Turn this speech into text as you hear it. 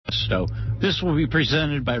Manifesto. This will be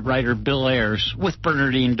presented by writer Bill Ayers with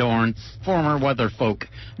Bernardine Dorn, former weatherfolk,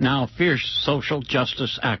 now fierce social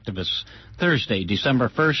justice activists. Thursday, December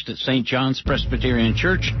 1st at St. John's Presbyterian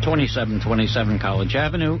Church, 2727 College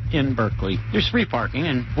Avenue in Berkeley. There's free parking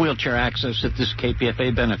and wheelchair access at this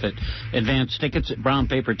KPFA benefit. Advance tickets at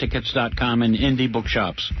brownpapertickets.com and indie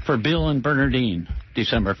bookshops. For Bill and Bernardine,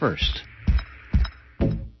 December 1st.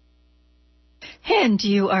 And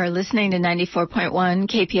you are listening to 94.1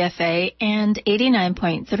 KPFA and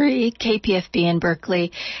 89.3 KPFB in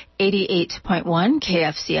Berkeley, 88.1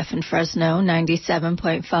 KFCF in Fresno,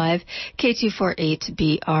 97.5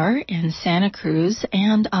 K248BR in Santa Cruz,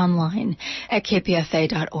 and online at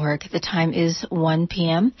kpfa.org. The time is 1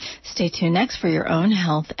 p.m. Stay tuned next for your own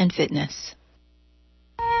health and fitness.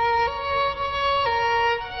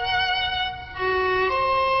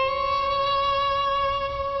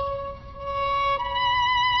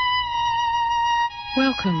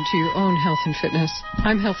 Welcome to Your Own Health and Fitness.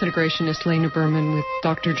 I'm health integrationist Lena Berman with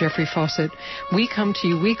Dr. Jeffrey Fawcett. We come to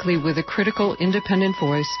you weekly with a critical, independent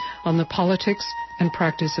voice on the politics and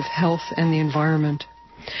practice of health and the environment.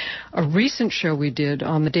 A recent show we did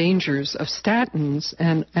on the dangers of statins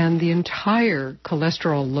and the entire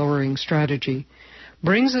cholesterol-lowering strategy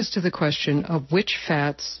brings us to the question of which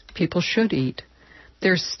fats people should eat.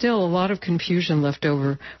 There's still a lot of confusion left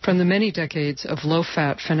over from the many decades of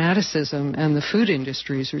low-fat fanaticism and the food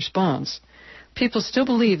industry's response. People still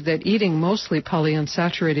believe that eating mostly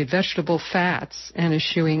polyunsaturated vegetable fats and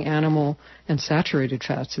eschewing animal and saturated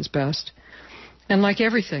fats is best. And like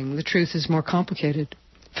everything, the truth is more complicated.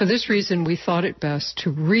 For this reason, we thought it best to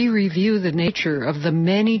re-review the nature of the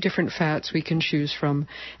many different fats we can choose from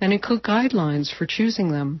and include guidelines for choosing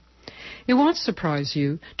them. It won't surprise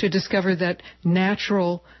you to discover that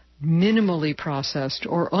natural, minimally processed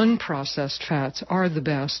or unprocessed fats are the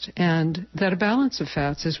best, and that a balance of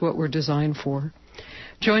fats is what we're designed for.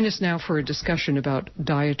 Join us now for a discussion about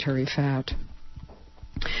dietary fat.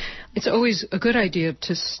 It's always a good idea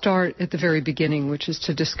to start at the very beginning, which is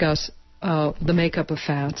to discuss the makeup of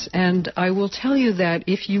fats. And I will tell you that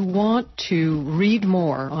if you want to read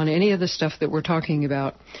more on any of the stuff that we're talking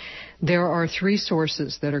about, there are three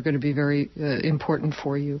sources that are going to be very important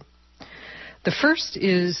for you. The first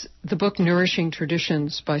is the book Nourishing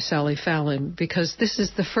Traditions by Sally Fallon, because this is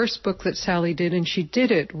the first book that Sally did, and she did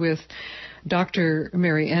it with Dr.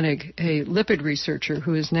 Mary Enig, a lipid researcher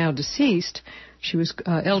who is now deceased. She was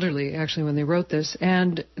elderly, actually, when they wrote this,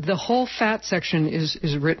 and the whole fat section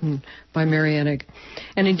is written by Mary Enig.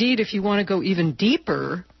 And indeed, if you want to go even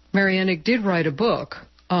deeper, Mary Enig did write a book.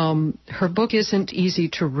 Her book isn't easy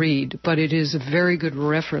to read, but it is a very good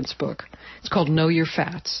reference book. It's called Know Your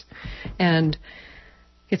Fats. And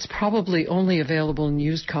it's probably only available in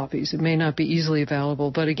used copies. It may not be easily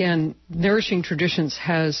available. But again, Nourishing Traditions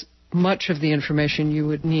has much of the information you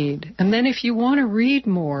would need. And then if you want to read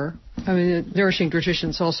more, I mean, Nourishing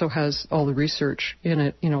Traditions also has all the research in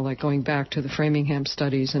it, you know, like going back to the Framingham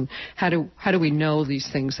studies and how do we know these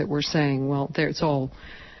things that we're saying? Well, it's all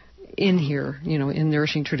in here, you know, in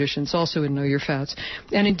Nourishing Traditions, also in Know Your Fats.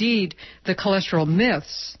 And indeed, The Cholesterol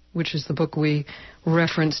Myths, which is the book we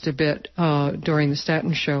referenced a bit during the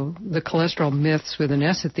statin show, The Cholesterol Myths with an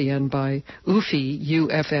S at the end by Uffe,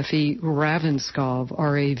 U-F-F-E, Ravenskov,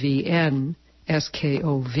 R-A-V-N-S-K-O-V,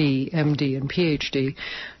 M.D. and Ph.D.,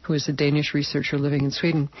 who is a Danish researcher living in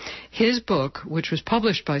Sweden. His book, which was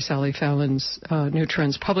published by Sally Fallon's New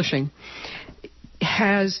Trends Publishing,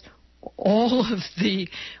 has all of the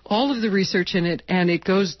research in it, and it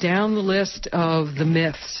goes down the list of the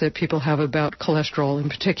myths that people have about cholesterol in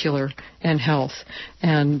particular and health,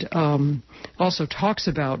 and also talks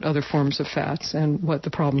about other forms of fats and what the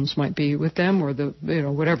problems might be with them, or the, you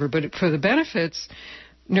know, whatever. But for the benefits,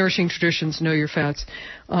 Nourishing Traditions, Know Your Fats.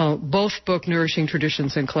 Both book Nourishing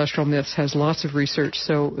Traditions and Cholesterol Myths has lots of research.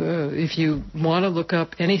 So if you want to look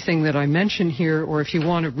up anything that I mention here, or if you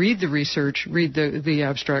want to read the research, read the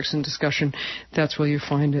abstracts and discussion, that's where you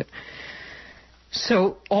find it.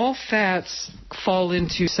 So all fats fall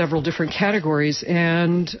into several different categories,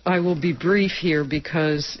 and I will be brief here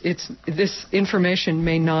because this information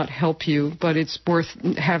may not help you, but it's worth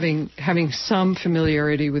having some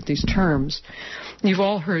familiarity with these terms. You've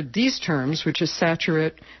all heard these terms, which is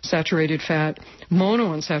saturated fat,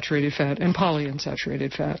 monounsaturated fat, and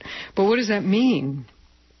polyunsaturated fat. But what does that mean?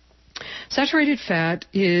 Saturated fat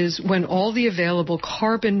is when all the available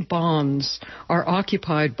carbon bonds are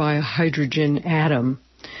occupied by a hydrogen atom.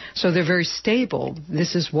 So they're very stable.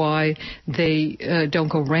 This is why they don't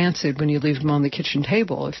go rancid when you leave them on the kitchen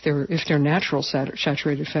table if they're natural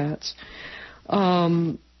saturated fats.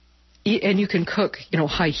 And you can cook,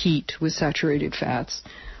 high heat with saturated fats.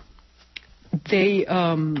 They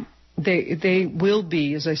will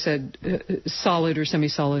be, as I said, solid or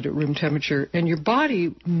semi-solid at room temperature. And your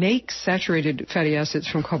body makes saturated fatty acids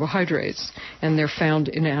from carbohydrates, and they're found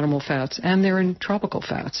in animal fats, and they're in tropical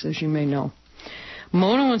fats, as you may know.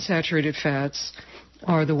 Monounsaturated fats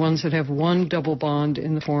are the ones that have one double bond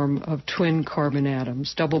in the form of twin carbon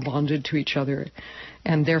atoms, double bonded to each other,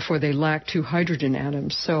 and therefore they lack two hydrogen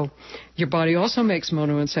atoms. So your body also makes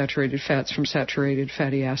monounsaturated fats from saturated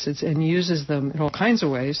fatty acids and uses them in all kinds of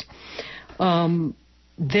ways.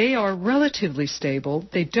 They are relatively stable.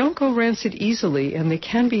 They don't go rancid easily, and they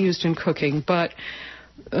can be used in cooking, but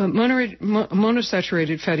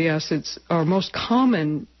monosaturated fatty acids are most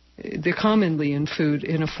common. They're commonly in food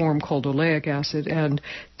in a form called oleic acid, and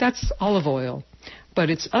that's olive oil.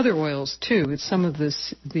 But it's other oils, too. It's some of the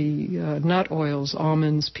nut oils,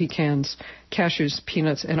 almonds, pecans, cashews,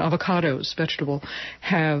 peanuts, and avocados, vegetable,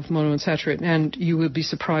 have monounsaturated. And you will be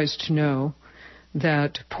surprised to know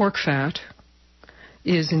that pork fat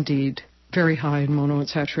is indeed very high in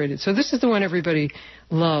monounsaturated. So this is the one everybody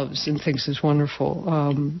loves and thinks is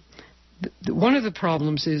wonderful. One of the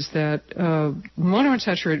problems is that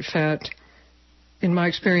monounsaturated fat, in my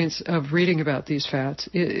experience of reading about these fats,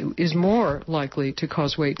 is more likely to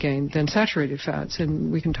cause weight gain than saturated fats,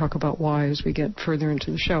 and we can talk about why as we get further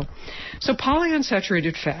into the show. So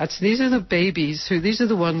polyunsaturated fats, these are the babies, these are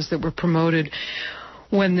the ones that were promoted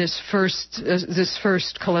when this first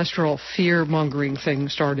cholesterol fear-mongering thing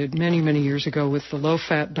started many, many years ago with the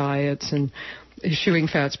low-fat diets and eschewing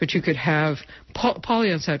fats, but you could have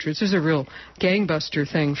polyunsaturated. This is a real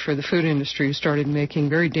gangbuster thing for the food industry, who started making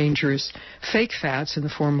very dangerous fake fats in the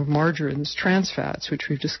form of margarines, trans fats, which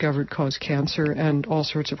we've discovered cause cancer and all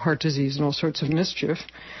sorts of heart disease and all sorts of mischief.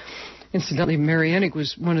 Incidentally, Mary Enig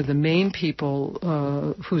was one of the main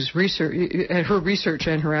people whose research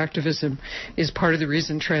and her activism is part of the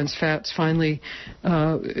reason trans fats finally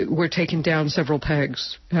were taken down several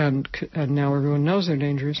pegs, and now everyone knows they're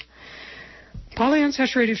dangerous.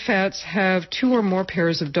 Polyunsaturated fats have two or more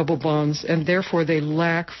pairs of double bonds, and therefore they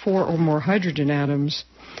lack four or more hydrogen atoms.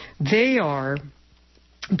 They are,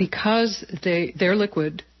 because they're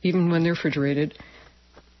liquid, even when they're refrigerated,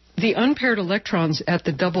 the unpaired electrons at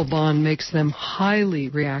the double bond makes them highly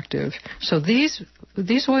reactive. So these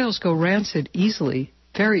oils go rancid easily,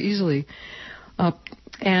 very easily,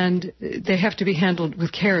 and they have to be handled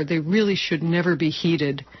with care. They really should never be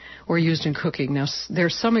heated or used in cooking. Now, there are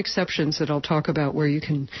some exceptions that I'll talk about where you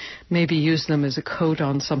can maybe use them as a coat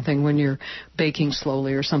on something when you're baking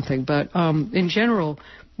slowly or something. But in general,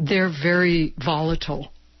 they're very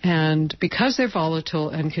volatile. And because they're volatile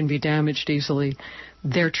and can be damaged easily,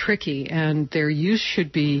 they're tricky, and their use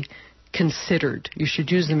should be considered. You should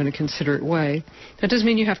use them in a considerate way. That doesn't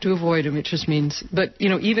mean you have to avoid them. It just means, but,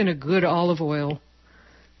 even a good olive oil,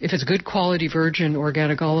 if it's good quality virgin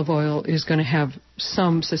organic olive oil, is going to have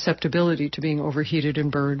some susceptibility to being overheated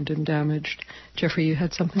and burned and damaged. Jeffrey, you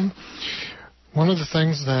had something? One of the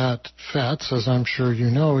things that fats, as I'm sure you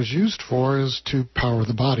know, is used for is to power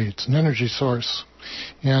the body. It's an energy source.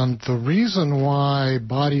 And the reason why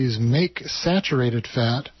bodies make saturated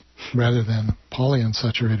fat rather than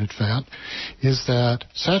polyunsaturated fat is that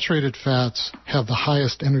saturated fats have the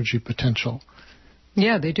highest energy potential.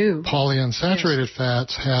 Yeah, they do. Polyunsaturated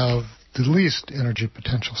fats have the least energy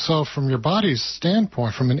potential. So from your body's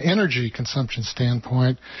standpoint, from an energy consumption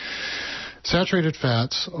standpoint, saturated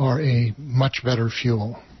fats are a much better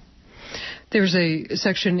fuel. There's a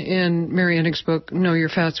section in Mary Enig's book, Know Your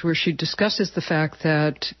Fats, where she discusses the fact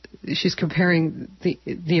that she's comparing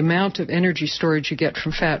the amount of energy storage you get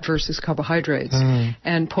from fat versus carbohydrates,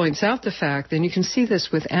 and points out the fact, and you can see this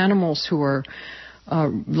with animals who are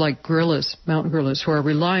like gorillas, mountain gorillas, who are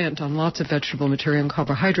reliant on lots of vegetable material and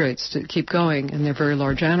carbohydrates to keep going, and they're very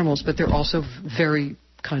large animals, but they're also very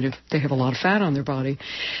they have a lot of fat on their body.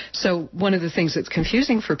 So one of the things that's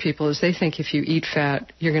confusing for people is they think if you eat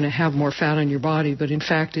fat, you're going to have more fat on your body, but in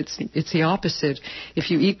fact it's the opposite.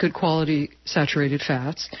 If you eat good quality saturated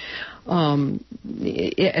fats,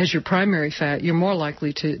 as your primary fat, you're more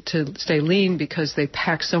likely to stay lean because they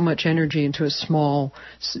pack so much energy into a small,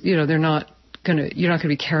 you're not going to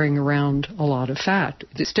be carrying around a lot of fat.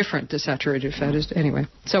 It's different, the saturated fat is. Anyway,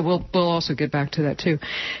 so we'll also get back to that too.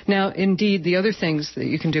 Now, indeed, the other things that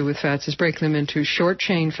you can do with fats is break them into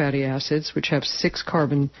short-chain fatty acids, which have 6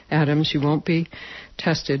 carbon atoms. You won't be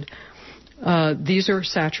tested. These are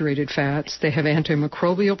saturated fats. They have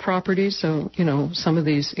antimicrobial properties. So, some of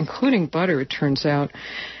these, including butter, it turns out,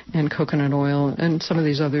 and coconut oil, and some of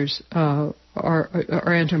these others are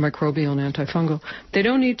antimicrobial and antifungal. They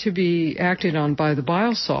don't need to be acted on by the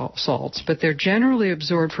bile salts, but they're generally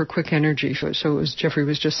absorbed for quick energy. So as Jeffrey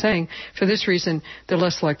was just saying, for this reason, they're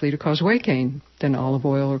less likely to cause weight gain than olive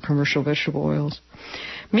oil or commercial vegetable oils.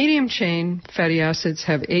 Medium-chain fatty acids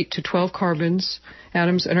have 8 to 12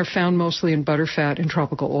 atoms, and are found mostly in butter, fat, and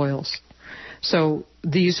tropical oils. So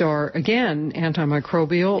these are, again,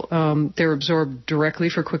 antimicrobial. They're absorbed directly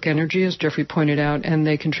for quick energy, as Jeffrey pointed out, and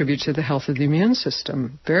they contribute to the health of the immune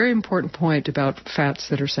system. Very important point about fats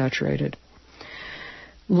that are saturated.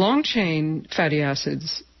 Long-chain fatty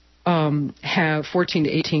acids have 14 to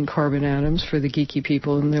 18 carbon atoms for the geeky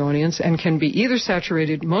people in the audience, and can be either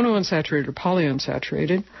saturated, monounsaturated, or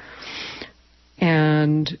polyunsaturated.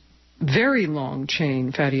 And very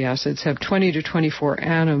long-chain fatty acids have 20 to 24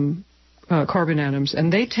 carbon atoms,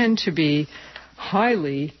 and they tend to be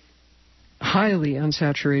highly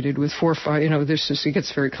unsaturated with 4 or 5. It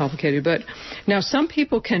gets very complicated. But now some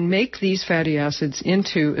people can make these fatty acids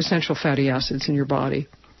into essential fatty acids in your body,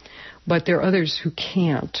 but there are others who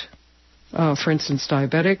can't. For instance,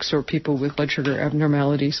 diabetics or people with blood sugar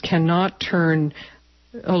abnormalities cannot turn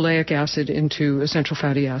oleic acid into essential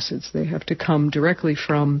fatty acids. They have to come directly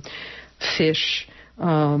from fish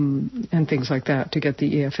and things like that to get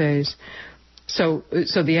the EFAs. So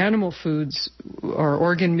the animal foods are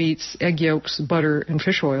organ meats, egg yolks, butter, and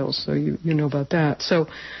fish oils. So you know about that. So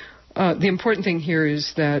the important thing here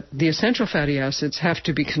is that the essential fatty acids have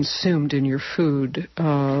to be consumed in your food.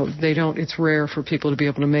 It's rare for people to be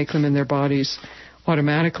able to make them in their bodies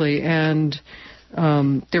automatically, and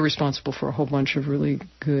they're responsible for a whole bunch of really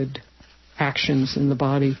good actions in the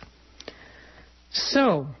body.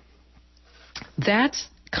 So that's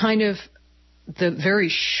kind of the very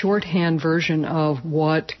shorthand version of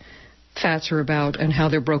what fats are about and how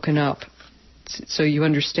they're broken up. So you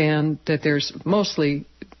understand that there's mostly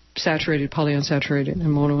saturated, polyunsaturated, and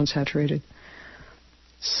monounsaturated.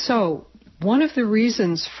 So one of the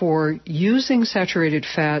reasons for using saturated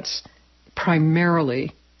fats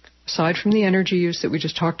primarily, aside from the energy use that we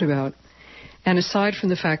just talked about, and aside from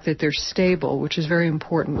the fact that they're stable, which is very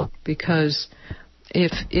important, because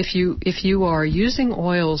if you are using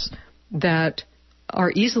oils that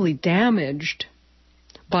are easily damaged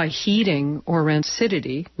by heating or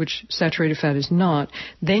rancidity, which saturated fat is not,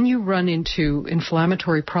 then you run into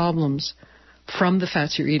inflammatory problems from the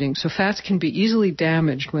fats you're eating. So fats can be easily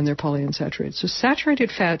damaged when they're polyunsaturated. So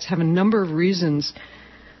saturated fats have a number of reasons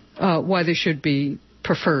why they should be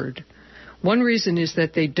preferred. One reason is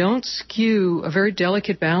that they don't skew a very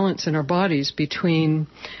delicate balance in our bodies between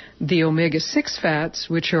the omega-6 fats,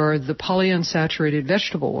 which are the polyunsaturated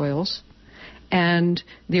vegetable oils, and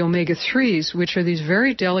the omega-3s, which are these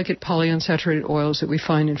very delicate polyunsaturated oils that we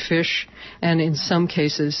find in fish and in some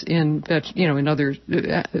cases in other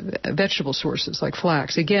vegetable sources like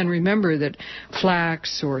flax. Again, remember that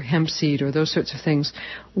flax or hemp seed or those sorts of things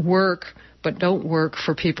work, but don't work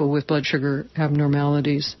for people with blood sugar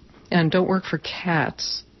abnormalities and don't work for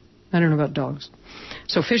cats. I don't know about dogs.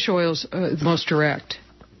 So fish oils are the most direct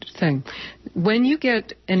thing. When you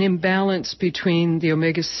get an imbalance between the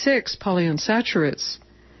omega-6 polyunsaturates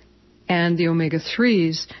and the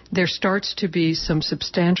omega-3s, there starts to be some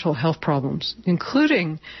substantial health problems,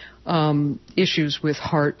 including issues with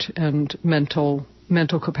heart and mental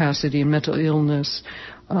capacity and mental illness.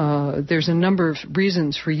 There's a number of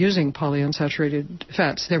reasons for using polyunsaturated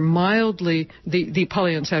fats. They're mildly, the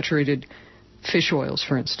polyunsaturated fish oils,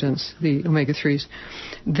 for instance, the omega-3s,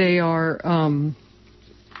 they are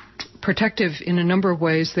protective in a number of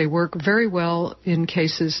ways. They work very well in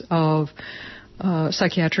cases of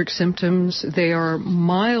psychiatric symptoms. They are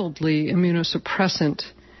mildly immunosuppressant,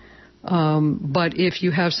 but if you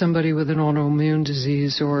have somebody with an autoimmune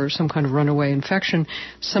disease or some kind of runaway infection,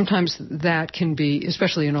 sometimes that can be,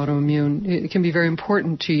 especially in autoimmune, it can be very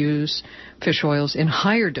important to use fish oils in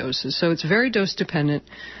higher doses. So it's very dose dependent,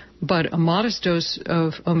 but a modest dose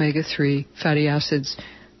of omega-3 fatty acids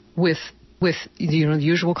with the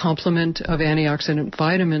usual complement of antioxidant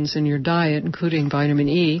vitamins in your diet, including vitamin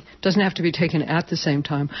E, doesn't have to be taken at the same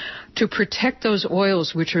time, to protect those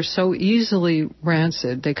oils which are so easily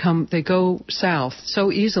rancid. They go south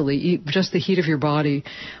so easily. Just the heat of your body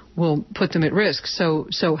will put them at risk. So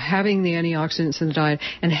having the antioxidants in the diet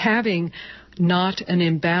and having not an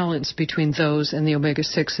imbalance between those and the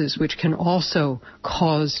omega-6s, which can also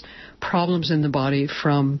cause problems in the body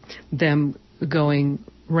from them going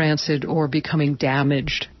rancid or becoming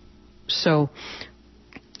damaged. So,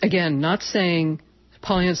 again, not saying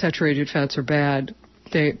polyunsaturated fats are bad.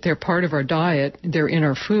 They're part of our diet. They're in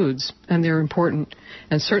our foods, and they're important,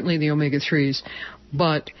 and certainly the omega-3s.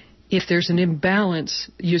 But if there's an imbalance,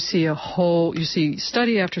 you see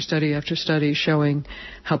study after study after study showing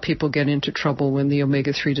how people get into trouble when the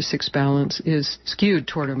omega-3 to 6 balance is skewed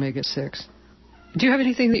toward omega-6. Do you have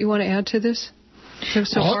anything that you want to add to this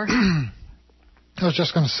so far? I was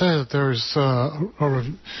just going to say that there's a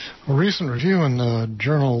recent review in the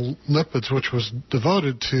journal Lipids, which was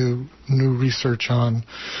devoted to new research on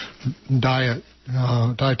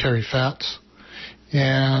dietary fats.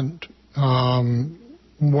 And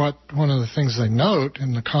one of the things they note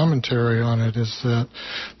in the commentary on it is that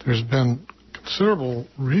there's been considerable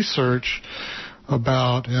research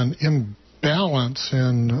about an imbalance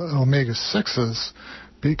in omega-6s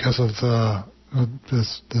because of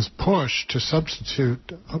this push to substitute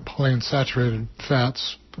polyunsaturated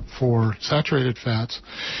fats for saturated fats,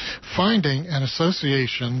 finding an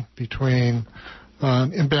association between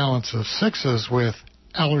an imbalance of 6s with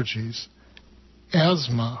allergies,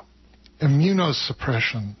 asthma,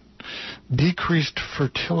 immunosuppression, decreased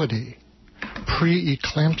fertility,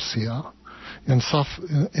 preeclampsia,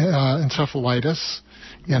 encephalitis,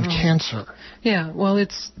 and cancer. Yeah, well,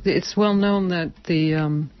 it's well known that the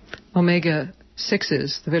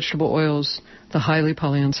omega-6s, the vegetable oils, the highly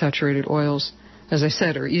polyunsaturated oils, as I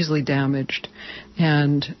said, are easily damaged,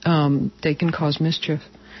 and they can cause mischief.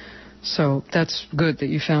 So that's good that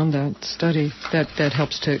you found that study. That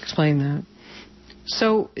helps to explain that.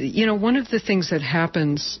 So, one of the things that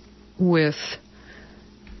happens with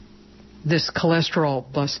this cholesterol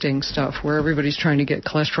busting stuff, where everybody's trying to get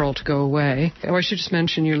cholesterol to go away. Oh, I should just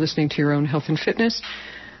mention you're listening to Your Own Health and Fitness.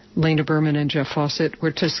 Lena Berman and Jeff Fawcett.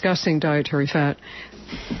 We're discussing dietary fat.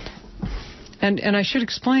 And I should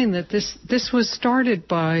explain that this was started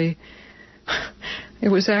by, it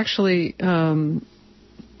was actually...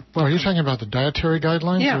 Well, are you talking about the dietary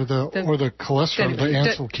guidelines, yeah, or the cholesterol, the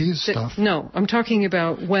Ansel Keys stuff? No, I'm talking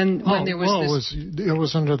about when there was it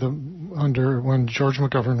was under when George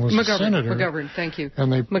McGovern was a senator. McGovern, thank you.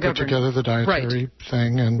 And they put together the dietary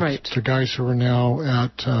thing, and the guys who are now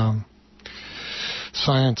at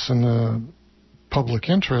Science and the Public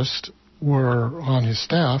Interest were on his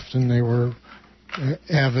staff, and they were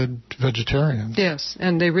avid vegetarians. Yes,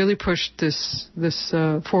 and they really pushed this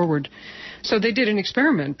forward. So they did an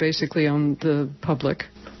experiment, basically, on the public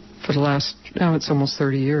for the last, now it's almost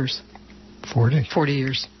 30 years. 40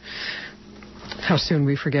 years. How soon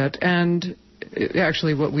we forget. And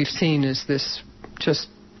actually what we've seen is this just,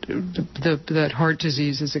 that heart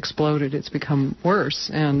disease has exploded. It's become worse,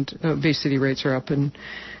 and obesity rates are up. And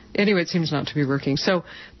anyway, it seems not to be working. So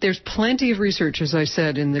there's plenty of research, as I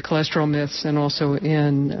said, in the cholesterol myths, and also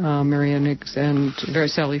in Marianne and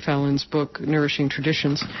Sally Fallon's book, Nourishing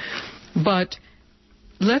Traditions. But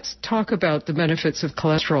let's talk about the benefits of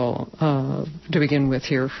cholesterol to begin with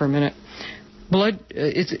here for a minute. Blood,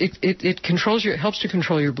 it helps to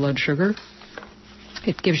control your blood sugar.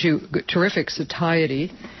 It gives you terrific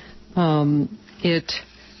satiety.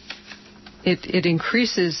 It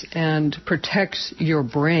increases and protects your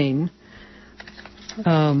brain.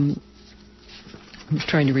 I'm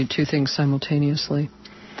trying to read two things simultaneously.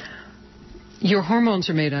 Your hormones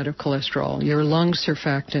are made out of cholesterol. Your lung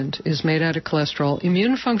surfactant is made out of cholesterol.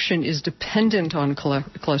 Immune function is dependent on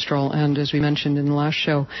cholesterol, and as we mentioned in the last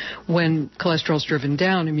show, when cholesterol is driven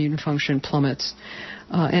down, immune function plummets.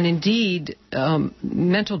 And indeed,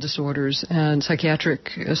 mental disorders and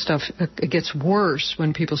psychiatric stuff gets worse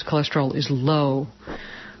when people's cholesterol is low.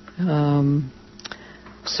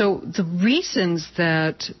 So the reasons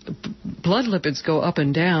that blood lipids go up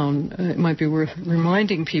and down, it might be worth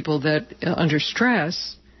reminding people that under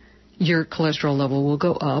stress, your cholesterol level will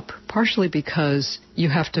go up, partially because you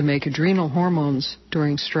have to make adrenal hormones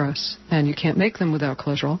during stress, and you can't make them without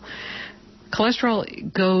cholesterol.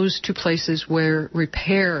 Cholesterol goes to places where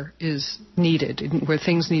repair is needed, where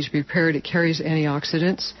things need to be repaired. It carries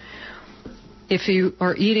antioxidants. If you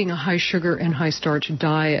are eating a high sugar and high starch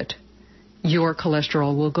diet, your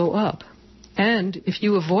cholesterol will go up. And if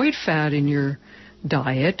you avoid fat in your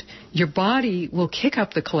diet, your body will kick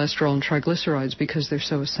up the cholesterol and triglycerides because they're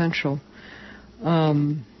so essential.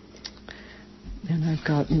 And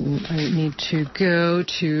I need to go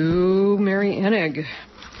to Mary Enig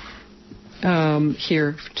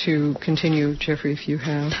here to continue. Jeffrey, if you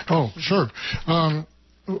have. Oh, sure.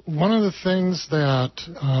 One of the things that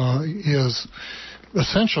is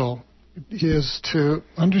essential is to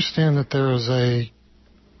understand that there is a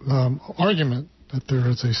argument that there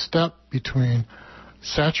is a step between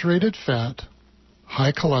saturated fat,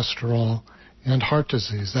 high cholesterol, and heart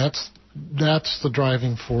disease. That's the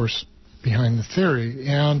driving force behind the theory.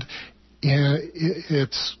 And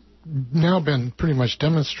it's now been pretty much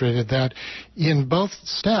demonstrated that in both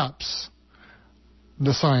steps,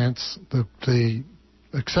 the science, the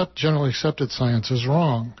generally accepted science is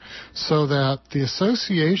wrong. So that the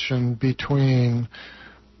association between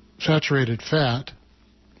saturated fat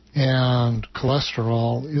and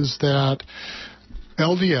cholesterol is that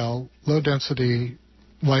LDL, low-density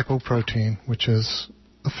lipoprotein, which is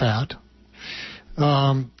a fat,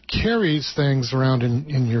 carries things around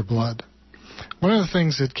in your blood. One of the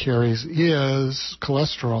things it carries is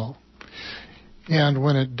cholesterol. And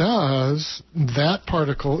when it does, that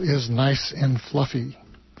particle is nice and fluffy.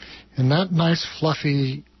 And that nice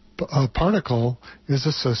fluffy particle is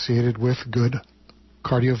associated with good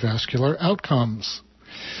cardiovascular outcomes.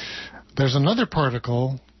 There's another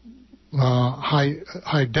particle,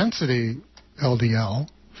 high density LDL,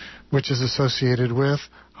 which is associated with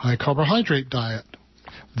high carbohydrate diet.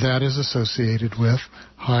 That is associated with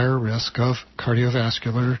higher risk of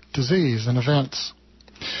cardiovascular disease and events.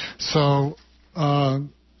 So, and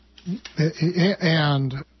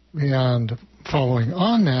following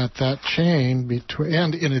on that chain between,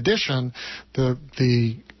 and in addition,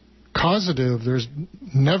 the causative, there's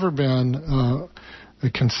never been a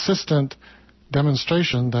consistent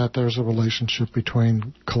demonstration that there's a relationship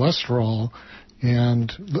between cholesterol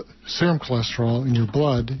and serum cholesterol in your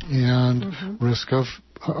blood and risk of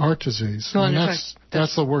heart disease. Well, and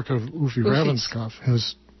that's the work of Uffe Ravenscoff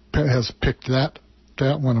has picked that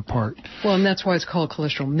one apart. Well, and that's why it's called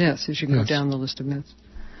cholesterol myths, as you go down the list of myths.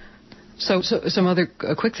 So some other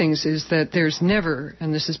quick things is that there's never,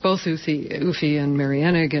 and this is both Uffe and Mary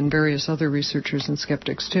Enig and various other researchers and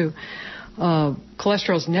skeptics too,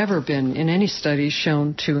 cholesterol's never been in any study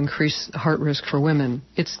shown to increase heart risk for women.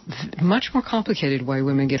 It's much more complicated why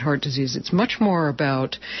women get heart disease. It's much more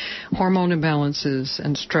about hormone imbalances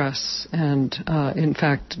and stress and, in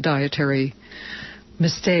fact, dietary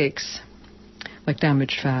mistakes like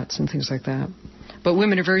damaged fats and things like that. But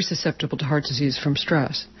women are very susceptible to heart disease from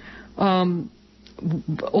stress.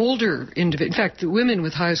 Older individuals, in fact, the women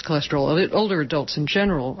with highest cholesterol, older adults in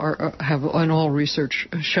general, have in all research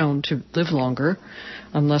shown to live longer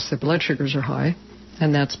unless their blood sugars are high,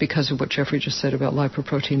 and that's because of what Jeffrey just said about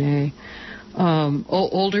lipoprotein A.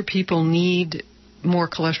 Older people need more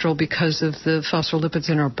cholesterol because of the phospholipids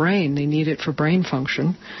in our brain. They need it for brain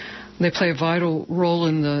function. They play a vital role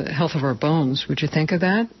in the health of our bones. Would you think of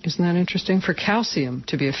that? Isn't that interesting? For calcium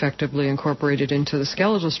to be effectively incorporated into the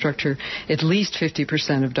skeletal structure, at least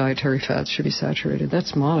 50% of dietary fats should be saturated.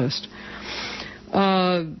 That's modest.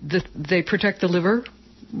 They protect the liver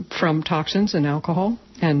from toxins and alcohol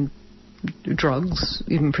and drugs,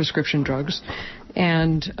 even prescription drugs.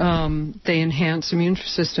 And they enhance the immune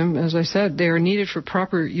system, as I said. They are needed for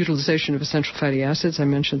proper utilization of essential fatty acids. I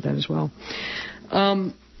mentioned that as well.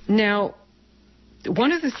 Now,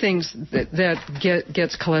 one of the things that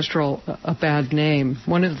gets cholesterol a bad name,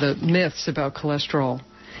 one of the myths about cholesterol,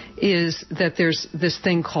 is that there's this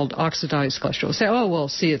thing called oxidized cholesterol. Say, oh, well,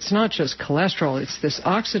 see, it's not just cholesterol, it's this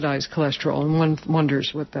oxidized cholesterol, and one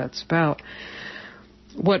wonders what that's about.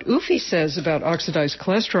 What Uffe says about oxidized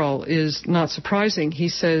cholesterol is not surprising. He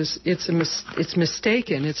says it's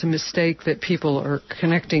mistaken. It's a mistake that people are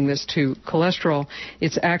connecting this to cholesterol.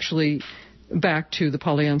 It's actually back to the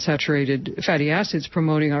polyunsaturated fatty acids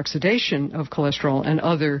promoting oxidation of cholesterol and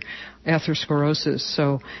other atherosclerosis.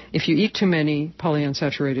 So if you eat too many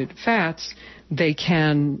polyunsaturated fats, they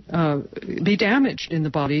can be damaged in the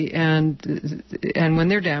body, and when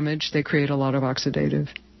they're damaged, they create a lot of oxidative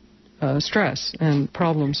stress and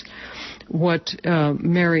problems. What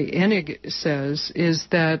Mary Enig says is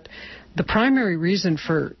that the primary reason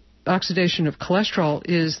for oxidation of cholesterol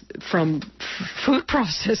is from food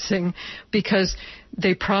processing, because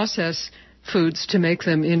they process foods to make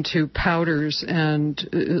them into powders and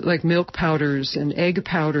like milk powders and egg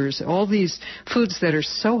powders, all these foods that are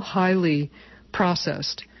so highly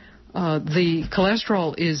processed. The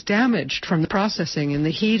cholesterol is damaged from the processing and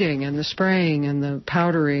the heating and the spraying and the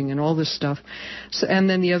powdering and all this stuff. So, and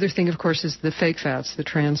then the other thing, of course, is the fake fats, the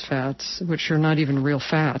trans fats, which are not even real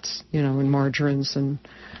fats, in margarines and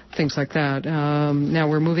things like that. Now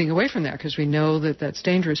we're moving away from that because we know that that's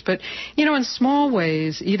dangerous. But, in small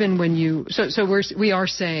ways, even when we are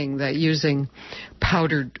saying that using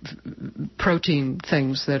powdered protein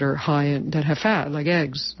things that are high and that have fat, like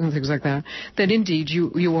eggs and things like that, that indeed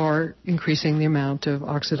you are increasing the amount of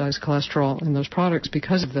oxidized cholesterol in those products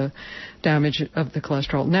because of the damage of the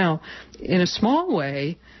cholesterol. Now, in a small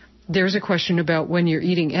way, there's a question about when you're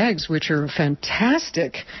eating eggs, which are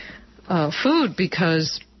fantastic food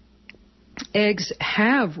because eggs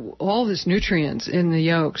have all this nutrients in the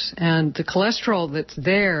yolks, and the cholesterol that's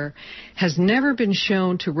there has never been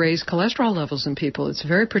shown to raise cholesterol levels in people. It's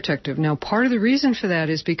very protective. Now, part of the reason for that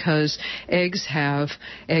is because eggs have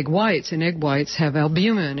egg whites, and egg whites have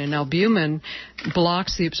albumin, and albumin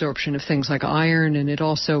blocks the absorption of things like iron, and it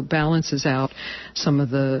also balances out some of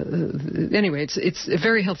the... Anyway, it's a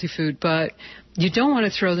very healthy food, but you don't want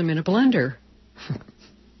to throw them in a blender.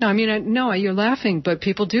 No, I mean, no, you're laughing, but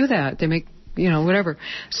people do that. They make, whatever.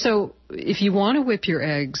 So if you want to whip your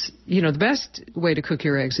eggs, the best way to cook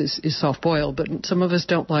your eggs is soft boiled, but some of us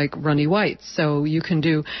don't like runny whites. So you can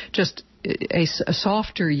do just a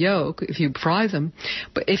softer yolk if you fry them.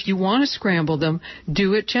 But if you want to scramble them,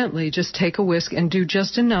 do it gently. Just take a whisk and do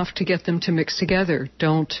just enough to get them to mix together.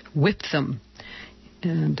 Don't whip them.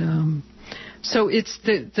 And so it's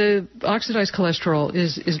the oxidized cholesterol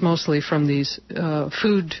is mostly from these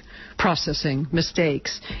food processing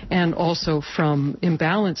mistakes, and also from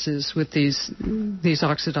imbalances with these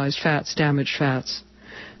oxidized fats, damaged fats.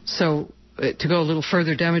 So to go a little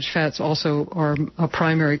further, damaged fats also are a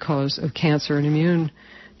primary cause of cancer and immune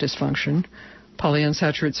dysfunction.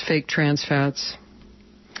 Polyunsaturates, fake trans fats,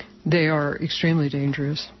 they are extremely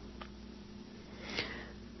dangerous.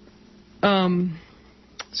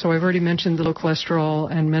 So I've already mentioned the low cholesterol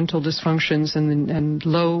and mental dysfunctions, and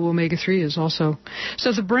low omega-3 is also.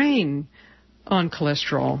 So the brain on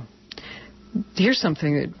cholesterol. Here's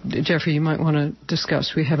something that, Jeffrey, you might want to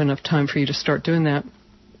discuss. We have enough time for you to start doing that.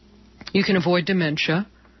 You can avoid dementia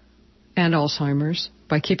and Alzheimer's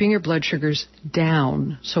by keeping your blood sugars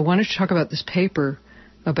down. So why don't you talk about this paper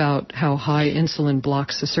about how high insulin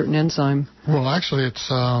blocks a certain enzyme? Well, actually, it's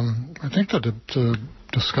I think that the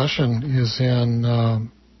discussion is in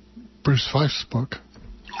Bruce Fife's book.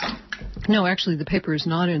 No, actually, the paper is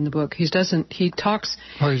not in the book. He doesn't. He talks.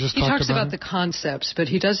 Oh, he talks about the concepts, but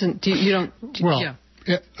he doesn't. Yeah.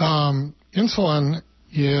 Insulin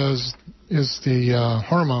is the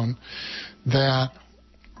hormone that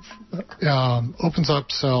opens up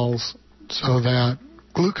cells so that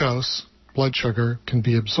glucose, blood sugar, can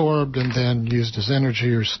be absorbed and then used as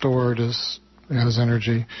energy or stored as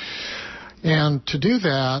energy. And to do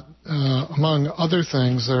that, among other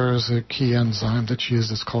things, there is a key enzyme that's used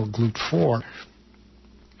that's called GLUT4.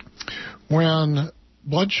 When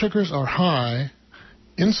blood sugars are high,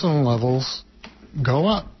 insulin levels go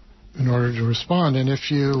up in order to respond. And if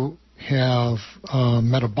you have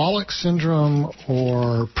metabolic syndrome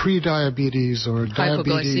or prediabetes or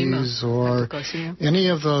diabetes or any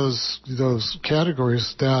of those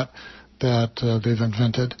categories that they've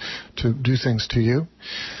invented to do things to you,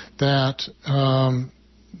 that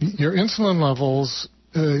your insulin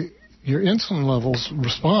levels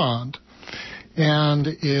respond, and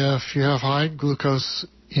if you have high glucose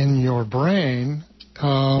in your brain,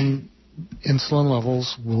 insulin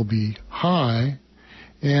levels will be high,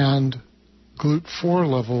 and GLUT4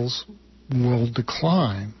 levels will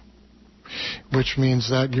decline, which means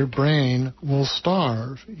that your brain will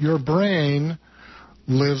starve. Your brain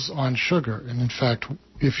lives on sugar, and in fact,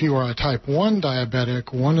 if you are a type 1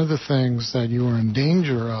 diabetic, one of the things that you are in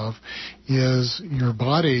danger of is your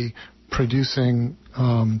body producing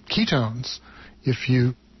ketones. If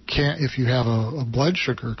you have a blood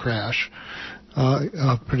sugar crash,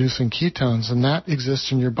 producing ketones, and that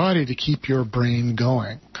exists in your body to keep your brain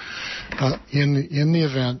going. In the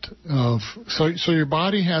event of so your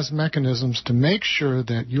body has mechanisms to make sure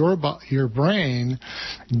that your brain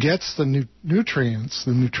gets the nutrients,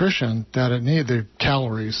 the nutrition that it needs, the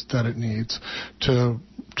calories that it needs to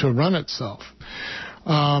run itself.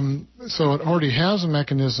 So it already has a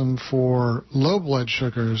mechanism for low blood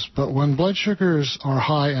sugars, but when blood sugars are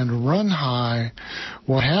high and run high,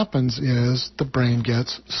 what happens is the brain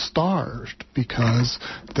gets starved because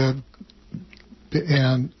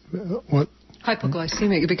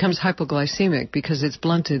hypoglycemic. It becomes hypoglycemic because it's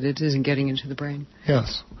blunted. It isn't getting into the brain.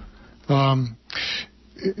 Yes,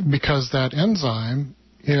 because that enzyme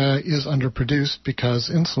is underproduced because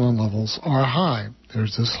insulin levels are high.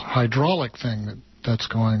 There's this hydraulic thing that's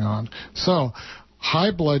going on. So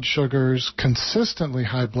high blood sugars, consistently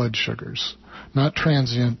high blood sugars, not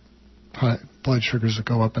transient high blood sugars that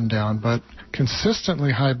go up and down, but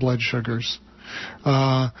consistently high blood sugars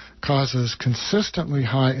causes consistently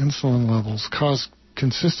high insulin levels, cause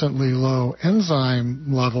consistently low enzyme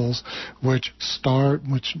levels, which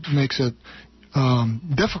makes it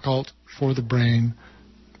difficult for the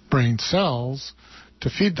brain cells to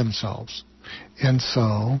feed themselves. And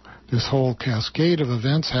so this whole cascade of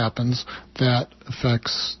events happens that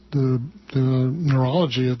affects the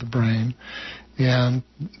neurology of the brain, and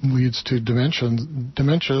leads to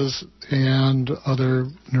dementias and other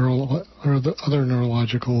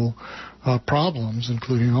neurological problems,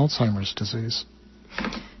 including Alzheimer's disease.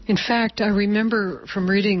 In fact, I remember from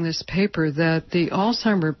reading this paper that the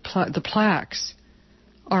Alzheimer the plaques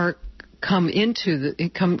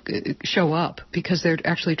show up because they're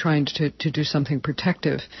actually trying to do something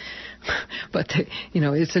protective. But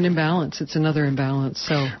it's an imbalance. It's another imbalance.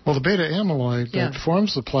 So, well, the beta amyloid that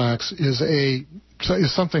forms the plaques is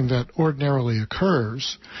something that ordinarily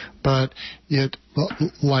occurs, but it,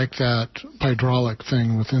 like that hydraulic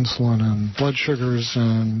thing with insulin and blood sugars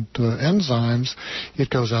and enzymes, it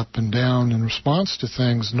goes up and down in response to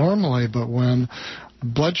things normally. But when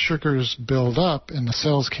blood sugars build up and the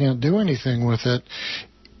cells can't do anything with it,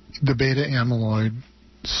 the beta amyloid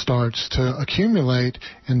starts to accumulate,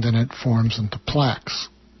 and then it forms into plaques.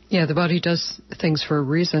 Yeah, the body does things for a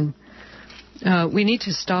reason. We need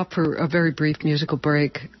to stop for a very brief musical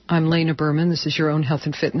break. I'm Lena Berman. This is Your Own Health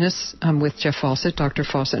and Fitness. I'm with Jeff Fawcett. Dr.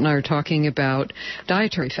 Fawcett and I are talking about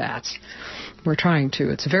dietary fats. We're trying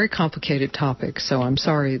to. It's a very complicated topic, so I'm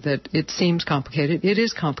sorry that it seems complicated. It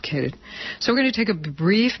is complicated. So we're going to take a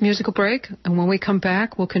brief musical break, and when we come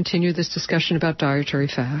back, we'll continue this discussion about dietary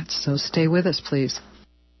fats. So stay with us, please.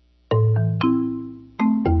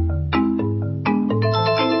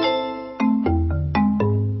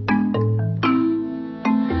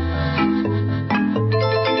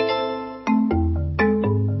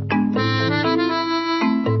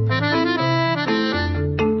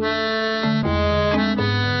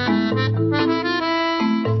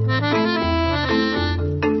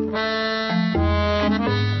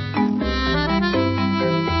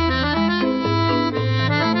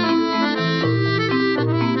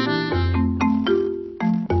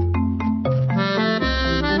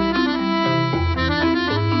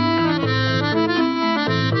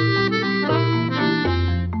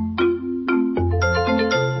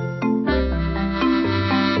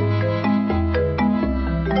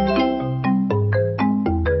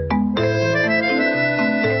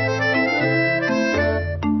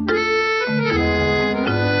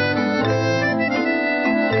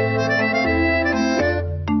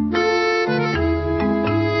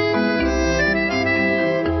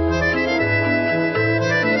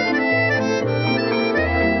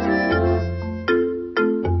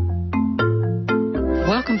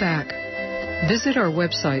 Visit our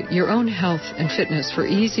website, Your Own Health and Fitness, for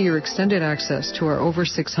easy or extended access to our over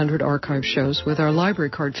 600 archive shows with our library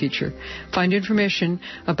card feature. Find information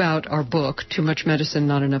about our book, Too Much Medicine,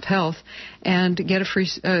 Not Enough Health, and get a free,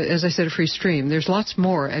 as I said, a free stream. There's lots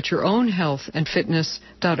more at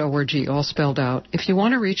yourownhealthandfitness.org, all spelled out. If you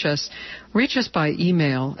want to reach us by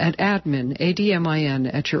email at admin, ADMIN,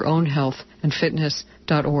 at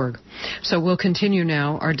yourownhealthandfitness.org. So we'll continue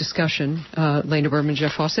now our discussion, Lena Berman,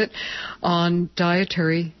 Jeff Fawcett, on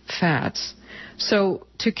dietary fats. So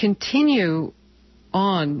to continue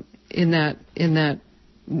on in that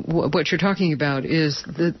what you're talking about is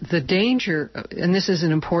the danger, and this is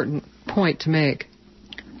an important point to make.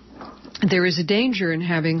 There is a danger in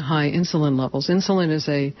having high insulin levels. Insulin is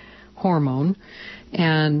a hormone,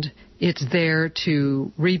 and it's there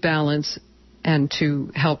to rebalance and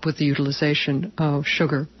to help with the utilization of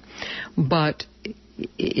sugar. But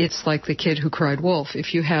it's like the kid who cried wolf.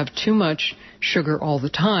 If you have too much sugar all the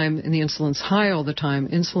time and the insulin's high all the time,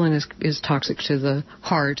 insulin is toxic to the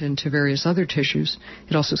heart and to various other tissues.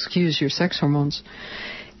 It also skews your sex hormones.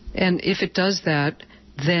 And if it does that,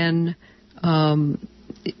 then,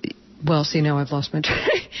 well, see, now I've lost my track.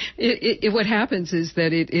 What happens is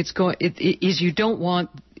that you don't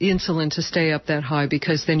want insulin to stay up that high,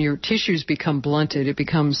 because then your tissues become blunted. It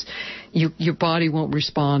becomes, your body won't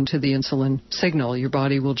respond to the insulin signal. Your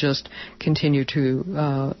body will just continue to,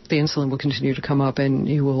 the insulin will continue to come up, and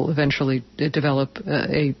you will eventually develop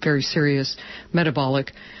a very serious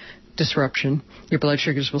metabolic disruption. Your blood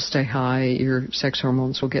sugars will stay high. Your sex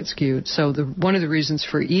hormones will get skewed. So one of the reasons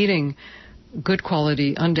for eating good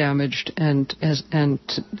quality, undamaged, and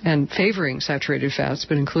favoring saturated fats,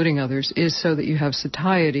 but including others, is so that you have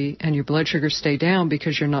satiety and your blood sugars stay down,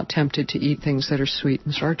 because you're not tempted to eat things that are sweet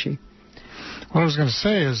and starchy. What I was going to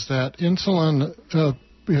say is that insulin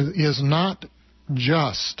is not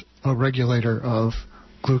just a regulator of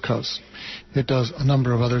glucose. It does a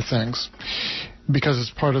number of other things. Because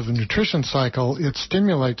it's part of the nutrition cycle, it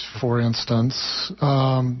stimulates, for instance,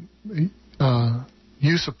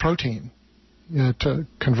 use of protein.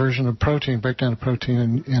 Conversion of protein, breakdown of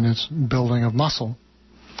protein in its building of muscle.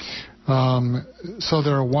 So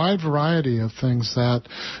there are a wide variety of things that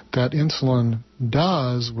insulin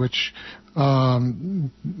does, which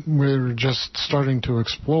we're just starting to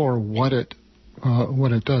explore what it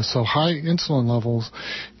what it does. So high insulin levels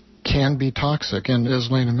can be toxic. And as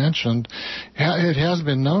Lena mentioned, it has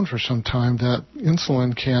been known for some time that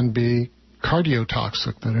insulin can be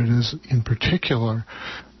cardiotoxic, that it is in particular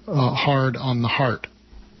hard on the heart.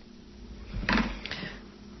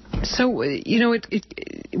 So,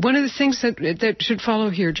 one of the things that should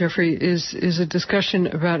follow here, Jeffrey, is a discussion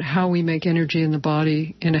about how we make energy in the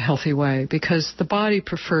body in a healthy way, because the body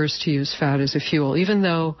prefers to use fat as a fuel, even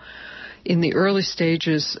though in the early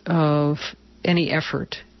stages of any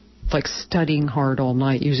effort, like studying hard all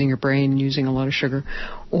night, using your brain, using a lot of sugar,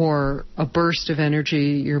 or a burst of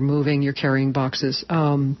energy, you're moving, you're carrying boxes,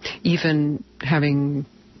 even having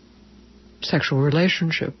sexual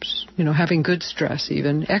relationships, having good stress,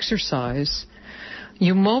 even exercise,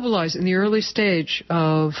 you mobilize in the early stage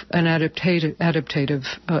of an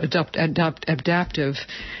adaptive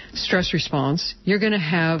stress response. You're going to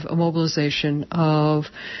have a mobilization of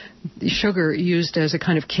sugar used as a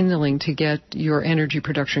kind of kindling to get your energy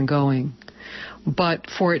production going. But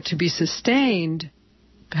for it to be sustained,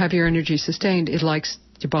 have your energy sustained,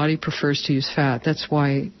 your body prefers to use fat. That's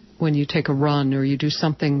why when you take a run or you do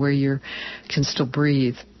something where you can still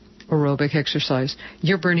breathe, aerobic exercise,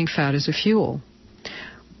 you're burning fat as a fuel.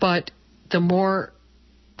 But the more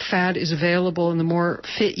fat is available and the more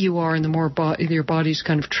fit you are and the more your body's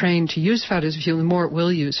kind of trained to use fat as a fuel, the more it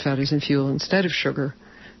will use fat as a fuel instead of sugar.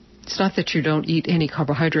 It's not that you don't eat any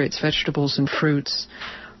carbohydrates. Vegetables and fruits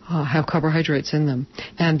have carbohydrates in them.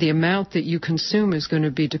 And the amount that you consume is going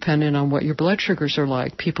to be dependent on what your blood sugars are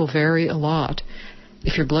like. People vary a lot.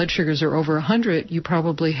 If your blood sugars are over 100, you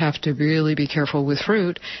probably have to really be careful with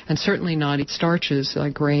fruit and certainly not eat starches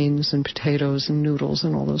like grains and potatoes and noodles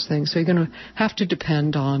and all those things. So you're going to have to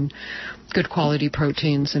depend on good quality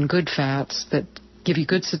proteins and good fats that give you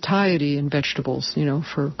good satiety in vegetables,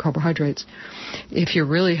 for carbohydrates. If you're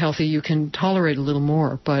really healthy, you can tolerate a little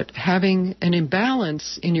more, but having an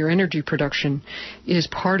imbalance in your energy production is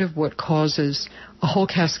part of what causes a whole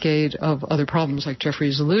cascade of other problems, like Jeffrey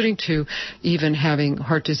is alluding to, even having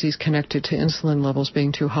heart disease connected to insulin levels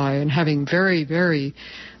being too high and having very, very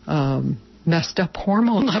messed up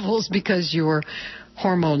hormone levels because your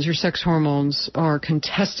sex hormones are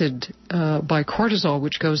contested by cortisol,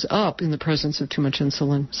 which goes up in the presence of too much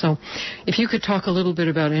insulin. So if you could talk a little bit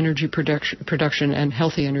about energy production and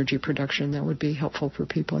healthy energy production, that would be helpful for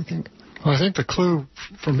people, I think. Well, I think the clue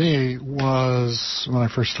for me was, when I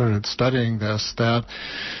first started studying this, that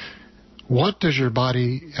what does your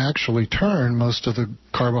body actually turn most of the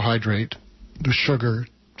carbohydrate, the sugar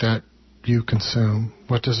that you consume?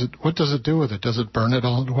 What does it do with it? Does it burn it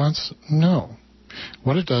all at once? No.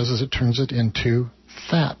 What it does is it turns it into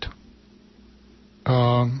fat.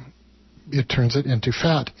 It turns it into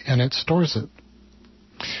fat, and it stores it.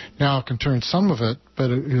 Now, it can turn some of it,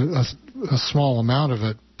 but a small amount of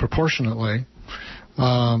it, proportionately,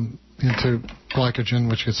 into glycogen,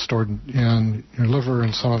 which gets stored in your liver,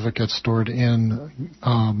 and some of it gets stored in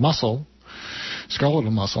muscle,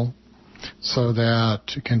 skeletal muscle, so that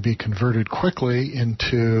it can be converted quickly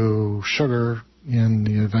into sugar in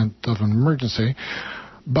the event of an emergency.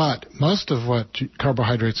 But most of what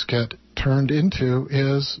carbohydrates get turned into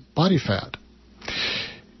is body fat.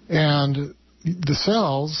 And the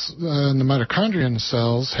cells, and the mitochondrial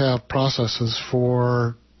cells, have processes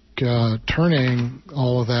for turning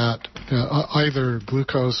all of that, either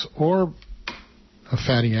glucose or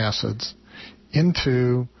fatty acids,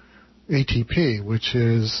 into ATP, which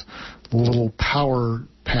is little power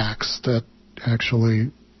packs that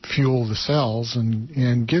actually fuel the cells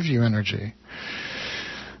and give you energy.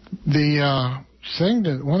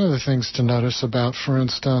 One of the things to notice about, for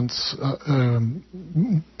instance,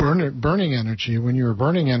 burning energy, when you're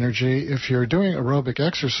burning energy, if you're doing aerobic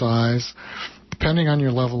exercise, depending on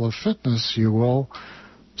your level of fitness, you will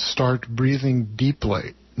start breathing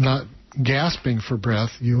deeply, not gasping for breath.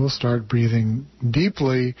 You will start breathing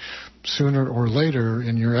deeply sooner or later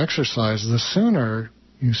in your exercise. The sooner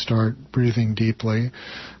you start breathing deeply,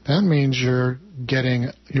 that means your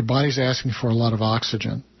body's asking for a lot of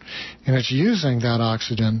oxygen. And it's using that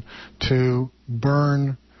oxygen to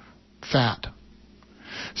burn fat.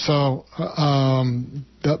 So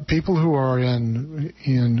the people who are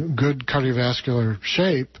in good cardiovascular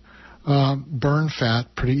shape burn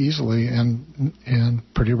fat pretty easily and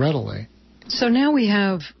pretty readily. So now we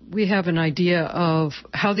have an idea of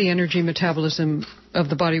how the energy metabolism of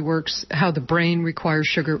the body works, how the brain requires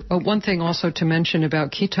sugar. One thing also to mention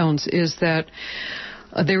about ketones is that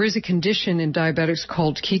there is a condition in diabetics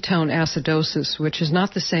called ketone acidosis, which is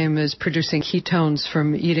not the same as producing ketones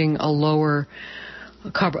from eating a lower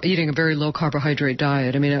eating a very low carbohydrate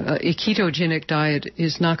diet. I mean, a ketogenic diet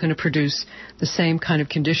is not going to produce the same kind of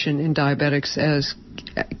condition in diabetics as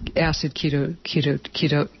ketoacidosis.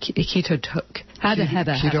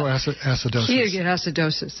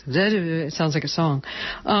 Ketoacidosis. It sounds like a song.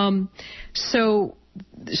 So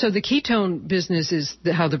the ketone business is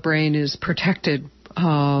how the brain is protected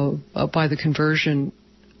by the conversion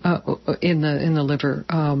in the liver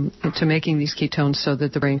to making these ketones so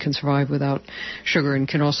that the brain can survive without sugar, and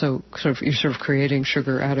can also you're sort of creating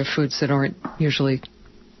sugar out of foods that aren't usually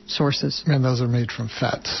sources. And those are made from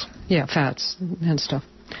fats. Yeah, fats and stuff.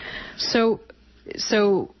 So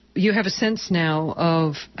you have a sense now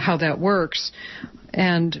of how that works,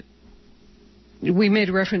 and we made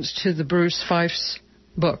reference to the Bruce Fife's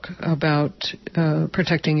book about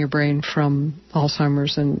protecting your brain from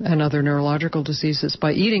Alzheimer's and other neurological diseases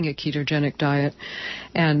by eating a ketogenic diet,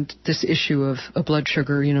 and this issue of blood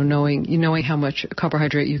sugar, knowing how much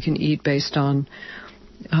carbohydrate you can eat based on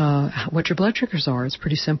what your blood sugars are. It's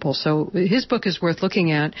pretty simple. So his book is worth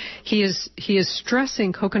looking at. He is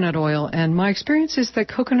stressing coconut oil, and my experience is that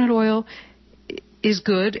coconut oil is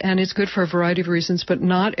good, and it's good for a variety of reasons, but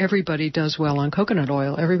not everybody does well on coconut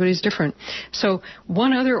oil. Everybody's different. So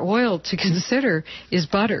one other oil to consider is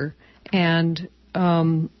butter, and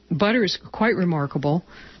butter is quite remarkable.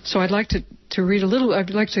 So I'd like to read a little.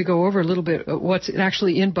 I'd like to go over a little bit what's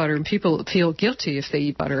actually in butter, and people feel guilty if they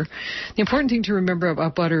eat butter. The important thing to remember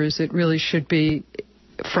about butter is it really should be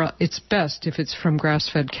it's best if it's from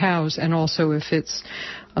grass-fed cows, and also if it's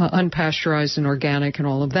unpasteurized and organic and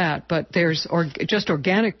all of that. But just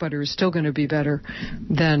organic butter is still going to be better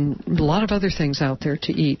than a lot of other things out there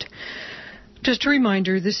to eat. Just a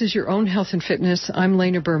reminder, this is Your Own Health and Fitness. I'm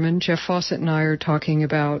Lena Berman. Jeff Fawcett and I are talking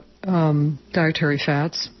about dietary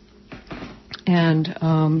fats and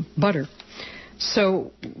butter.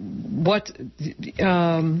 So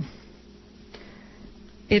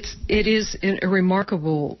it is a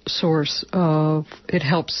remarkable source of, it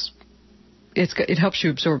helps you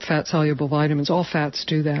absorb fat-soluble vitamins. All fats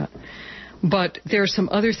do that. But there are some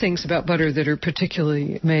other things about butter that are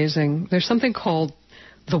particularly amazing. There's something called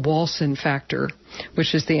the Walson factor,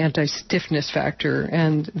 which is the anti-stiffness factor,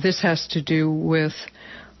 and this has to do with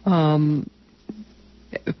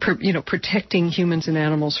protecting humans and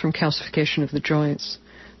animals from calcification of the joints.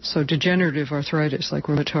 So degenerative arthritis, like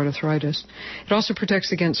rheumatoid arthritis. It also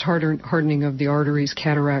protects against hardening of the arteries,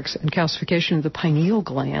 cataracts, and calcification of the pineal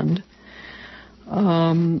gland.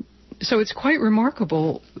 So it's quite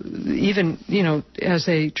remarkable, even, as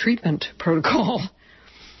a treatment protocol.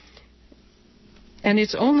 And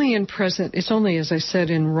it's only, as I said,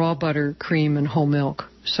 in raw butter, cream, and whole milk.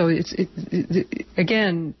 So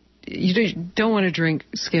again, you don't want to drink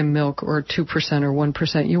skim milk or 2% or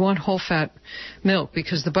 1%. You want whole fat milk,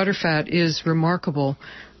 because the butter fat is remarkable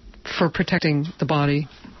for protecting the body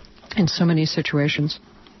in so many situations.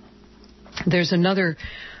 There's another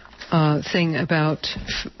thing about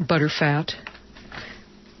butter fat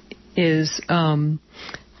is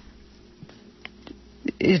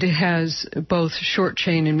it has both short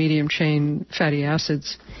chain and medium chain fatty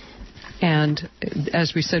acids. And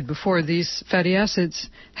as we said before, these fatty acids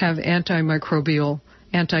have antimicrobial,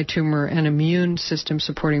 anti-tumor, and immune system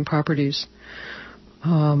supporting properties.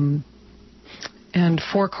 And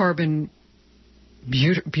 4-carbon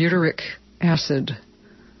butyric acid.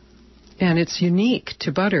 And it's unique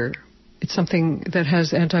to butter. It's something that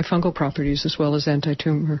has antifungal properties as well as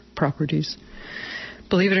anti-tumor properties.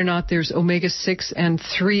 Believe it or not, there's omega-6 and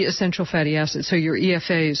 3 essential fatty acids. So your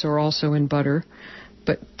EFAs are also in butter,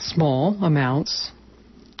 but small amounts.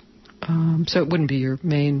 So it wouldn't be your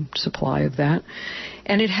main supply of that.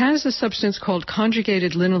 And it has a substance called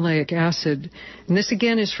conjugated linoleic acid. And this,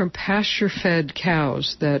 again, is from pasture-fed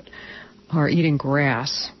cows that are eating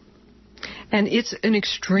grass. And it's an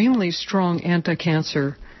extremely strong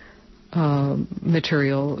anti-cancer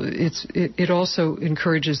material. It also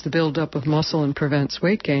encourages the buildup of muscle and prevents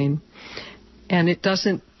weight gain. And it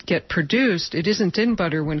doesn't get produced. It isn't in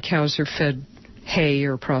butter when cows are fed hay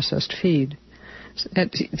or processed feed.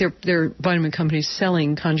 There are vitamin companies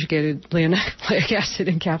selling conjugated linoleic acid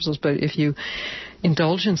in capsules, but if you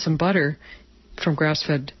indulge in some butter from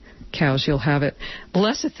grass-fed cows, you'll have it.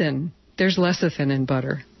 Lecithin, there's lecithin in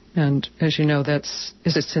butter. And as you know, it's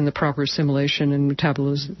in the proper assimilation and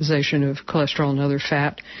metabolization of cholesterol and other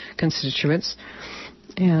fat constituents.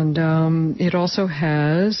 And it also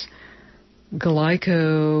has a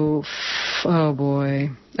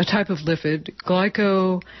type of lipid,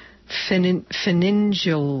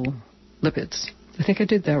 glycophenangial lipids. I think I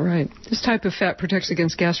did that right. This type of fat protects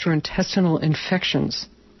against gastrointestinal infections.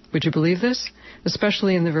 Would you believe this?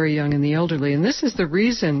 especially in the very young and the elderly. And this is the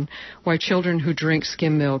reason why children who drink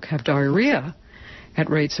skim milk have diarrhea at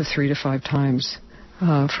rates of 3 to 5 times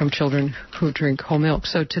from children who drink whole milk.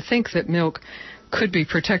 So to think that milk could be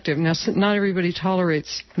protective. Now, not everybody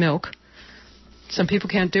tolerates milk. Some people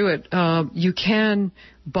can't do it. You can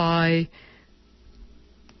buy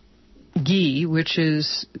ghee, which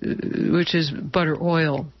is butter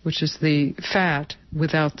oil, which is the fat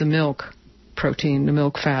without the milk protein, the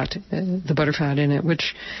milk fat, the butter fat in it,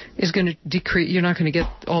 which is going to decrease. You're not going to get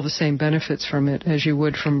all the same benefits from it as you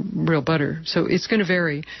would from real butter. So it's going to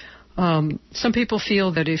vary. Some people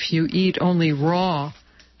feel that if you eat only raw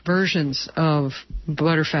versions of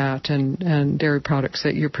butter fat and dairy products,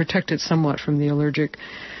 that you're protected somewhat from the allergic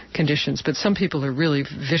conditions. But some people are really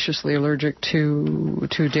viciously allergic to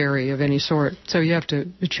dairy of any sort. So you have to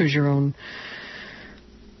choose your own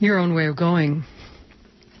way of going.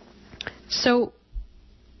 So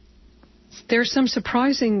there are some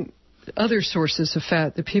surprising other sources of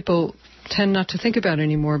fat that people tend not to think about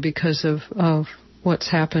anymore because of what's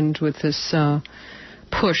happened with this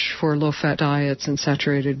push for low-fat diets and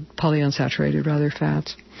polyunsaturated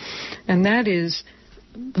fats. And that is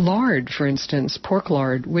lard, for instance, pork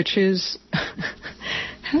lard, which is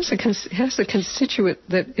has a constituent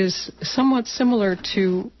that is somewhat similar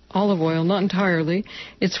to olive oil, not entirely.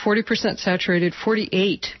 It's 40% saturated,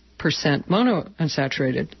 48%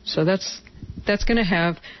 monounsaturated. So that's going to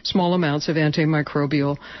have small amounts of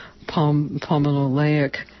antimicrobial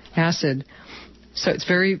palmitoleic acid. So it's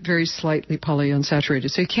very, very slightly polyunsaturated.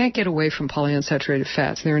 So you can't get away from polyunsaturated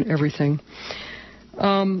fats. They're in everything.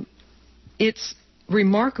 It's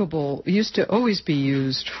remarkable. It used to always be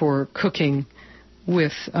used for cooking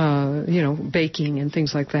with, baking and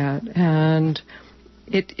things like that. And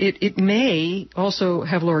it may also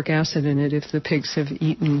have lauric acid in it if the pigs have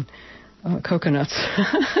eaten coconuts.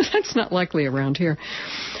 That's not likely around here.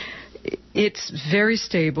 It's very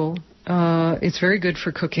stable. It's very good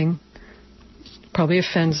for cooking. Probably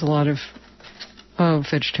offends a lot of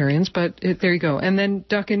vegetarians, but there you go. And then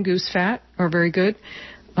duck and goose fat are very good.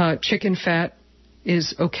 Chicken fat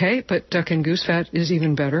is okay, but duck and goose fat is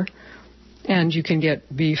even better. And you can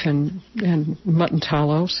get beef and mutton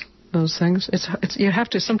tallows, those things. You have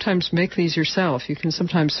to sometimes make these yourself. You can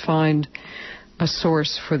sometimes find a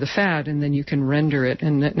source for the fat, and then you can render it.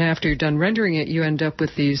 And after you're done rendering it, you end up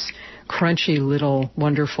with these crunchy little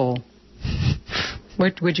wonderful...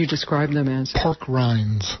 What would you describe them as? Pork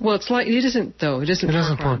rinds. Well, it isn't, though. It isn't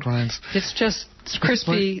pork rinds. It's just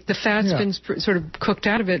crispy. The fat's been sort of cooked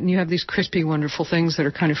out of it, and you have these crispy, wonderful things that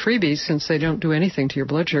are kind of freebies since they don't do anything to your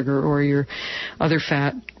blood sugar or your other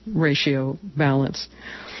fat ratio balance.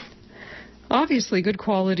 Obviously, good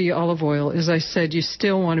quality olive oil, as I said, you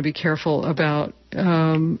still want to be careful about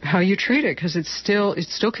how you treat it, because it still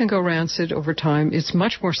can go rancid over time. It's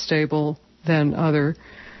much more stable than other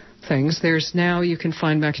things. Now you can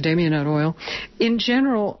find macadamia nut oil. In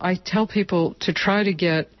general, I tell people to try to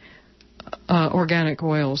get organic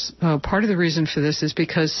oils. Part of the reason for this is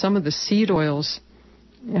because some of the seed oils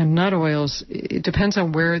and nut oils, it depends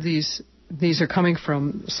on where these are coming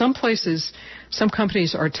from. Some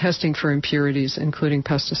companies are testing for impurities, including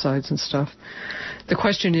pesticides and stuff. The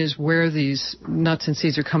question is where these nuts and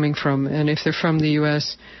seeds are coming from, and if they're from the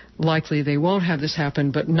U.S., likely they won't have this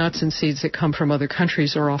happen, but nuts and seeds that come from other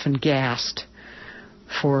countries are often gassed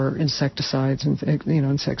for insecticides and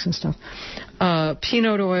insects and stuff.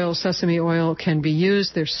 Peanut oil, sesame oil can be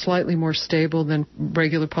used. They're slightly more stable than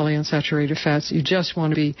regular polyunsaturated fats. You just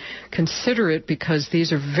want to be considerate because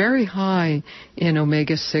these are very high in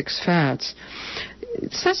omega-6 fats.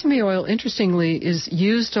 Sesame oil, interestingly, is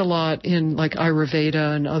used a lot in like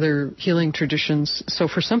Ayurveda and other healing traditions. So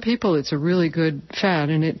for some people, it's a really good fat,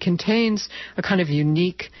 and it contains a kind of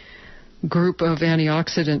unique group of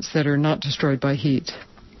antioxidants that are not destroyed by heat,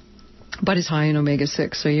 but it's high in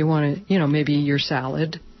omega-6. So you want to, maybe your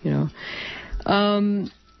salad,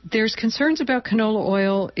 There's concerns about canola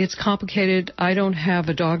oil. It's complicated. I don't have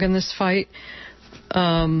a dog in this fight.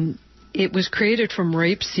 It was created from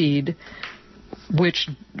rapeseed,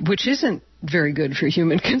 which isn't very good for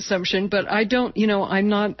human consumption, but I don't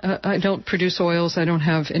produce oils. I don't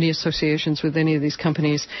have any associations with any of these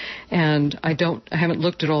companies, and I haven't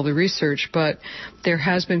looked at all the research, but there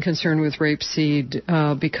has been concern with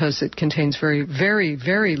rapeseed because it contains very, very,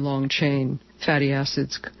 very long chain fatty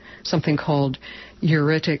acids, something called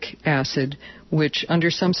uric acid, which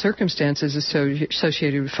under some circumstances is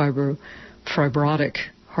associated with fibrotic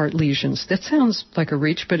heart lesions. That sounds like a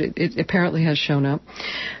reach, but it apparently has shown up.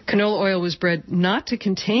 Canola oil was bred not to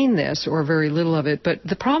contain this, or very little of it, but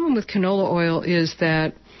the problem with canola oil is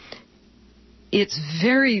that it's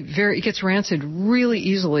it gets rancid really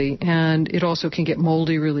easily, and it also can get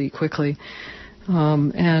moldy really quickly.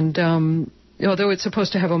 Although it's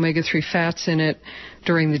supposed to have omega-3 fats in it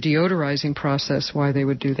during the deodorizing process, why they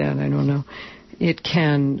would do that, I don't know. It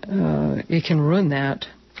can ruin that,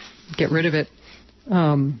 get rid of it.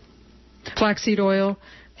 Flaxseed oil,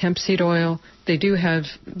 hemp seed oil, they do have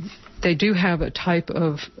a type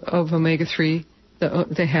of omega-3.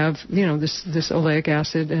 They have, this oleic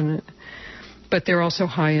acid in it. But they're also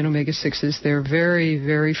high in omega-6s. They're very,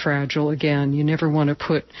 very fragile. Again, you never want to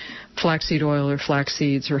put flaxseed oil or flax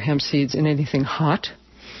seeds or hemp seeds in anything hot.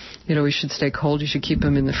 It always should stay cold. You should keep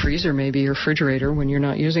them in the freezer, maybe, or refrigerator when you're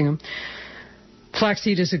not using them.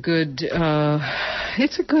 Flaxseed is a good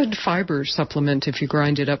fiber supplement if you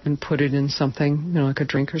grind it up and put it in something, like a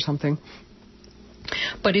drink or something.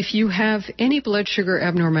 But if you have any blood sugar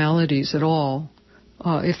abnormalities at all,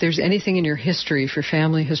 if there's anything in your history, if your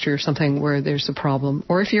family history or something where there's a problem,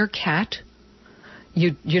 or if you're a cat,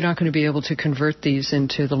 you're not going to be able to convert these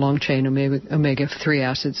into the long-chain omega-3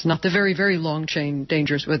 acids, not the very, very long-chain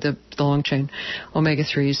dangerous, but the long-chain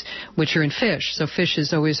omega-3s, which are in fish. So fish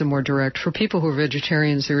is always a more direct. For people who are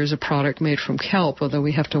vegetarians, there is a product made from kelp, although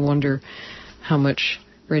we have to wonder how much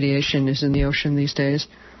radiation is in the ocean these days.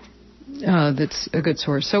 That's a good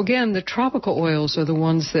source. So again, the tropical oils are the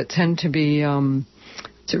ones that tend to be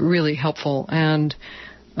really helpful and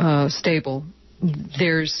stable.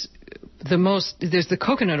 There's the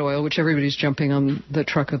coconut oil, which everybody's jumping on the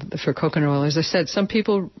truck for coconut oil. As I said, some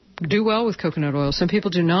people do well with coconut oil. Some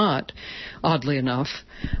people do not, oddly enough.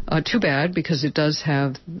 Too bad, because it does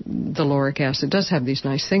have the lauric acid, does have these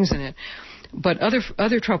nice things in it. But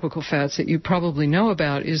other tropical fats that you probably know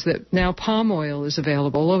about is that now palm oil is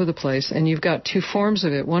available all over the place, and you've got two forms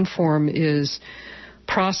of it. One form is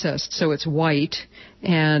processed, so it's white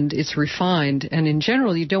and it's refined. And in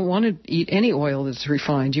general, you don't want to eat any oil that's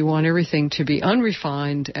refined. You want everything to be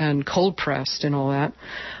unrefined and cold pressed and all that.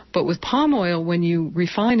 But with palm oil, when you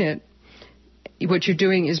refine it, what you're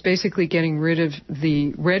doing is basically getting rid of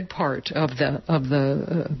the red part of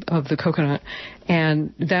the coconut,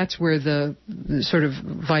 and that's where the sort of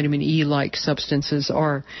vitamin E-like substances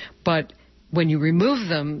are. But when you remove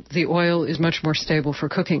them, the oil is much more stable for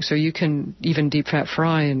cooking, so you can even deep fat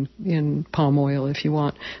fry in palm oil if you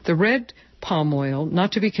want. The red palm oil,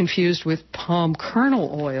 not to be confused with palm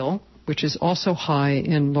kernel oil, which is also high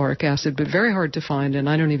in lauric acid, but very hard to find, and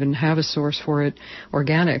I don't even have a source for it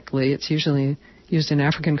organically. It's usually used in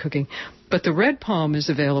African cooking. But the red palm is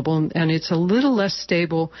available, and it's a little less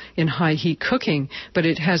stable in high heat cooking, but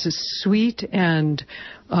it has a sweet and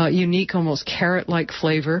unique, almost carrot-like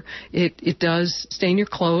flavor. It does stain your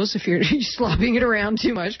clothes if you're slopping it around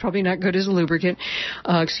too much. Probably not good as a lubricant.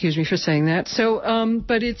 Excuse me for saying that. So,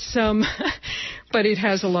 but it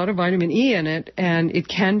has a lot of vitamin E in it, and it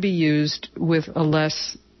can be used with a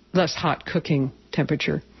less hot cooking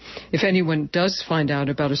temperature. If anyone does find out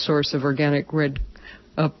about a source of organic red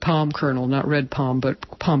palm kernel, not red palm, but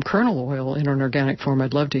palm kernel oil in an organic form,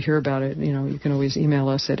 I'd love to hear about it. You can always email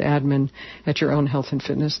us at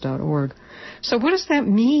admin@yourownhealthandfitness.org. So what does that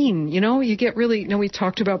mean? You get really, we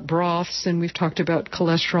talked about broths and we've talked about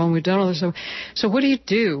cholesterol and we've done all this. So what do you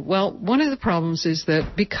do? Well, one of the problems is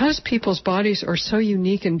that because people's bodies are so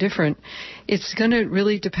unique and different, it's going to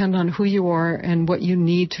really depend on who you are and what you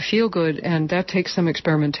need to feel good, and that takes some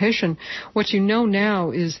experimentation. What you know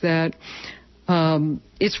now is that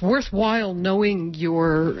it's worthwhile knowing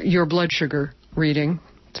your blood sugar reading,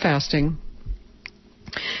 fasting,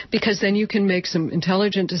 because then you can make some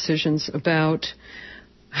intelligent decisions about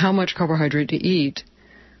how much carbohydrate to eat.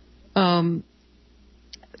 And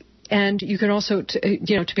you can also,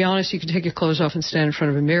 to be honest, you can take your clothes off and stand in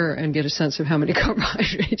front of a mirror and get a sense of how many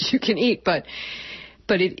carbohydrates you can eat. But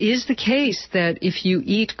it is the case that if you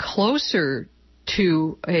eat closer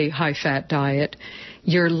to a high-fat diet,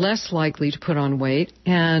 you're less likely to put on weight,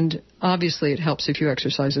 and obviously it helps if you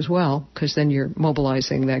exercise as well, because then you're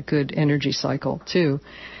mobilizing that good energy cycle too.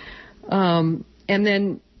 And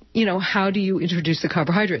then, how do you introduce the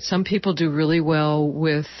carbohydrates? Some people do really well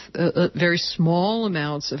with very small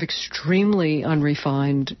amounts of extremely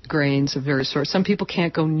unrefined grains of various sorts. Some people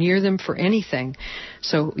can't go near them for anything,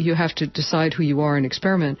 so you have to decide who you are and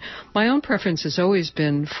experiment. My own preference has always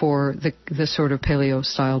been for the sort of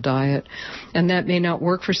paleo-style diet, and that may not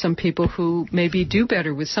work for some people who maybe do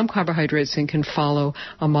better with some carbohydrates and can follow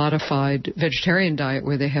a modified vegetarian diet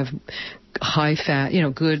where they have high fat,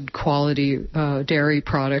 good quality dairy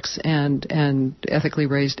products and ethically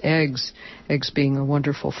raised eggs being a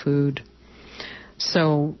wonderful food.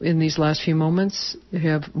 So in these last few moments, if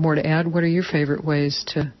you have more to add, what are your favorite ways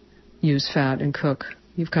to use fat and cook?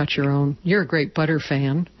 You've got your own. You're a great butter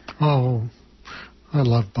fan. Oh, I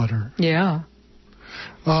love butter. Yeah.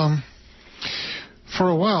 For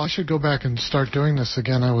a while, I should go back and start doing this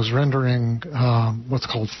again. I was rendering what's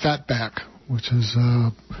called fatback, which is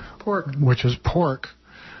pork.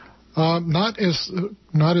 Not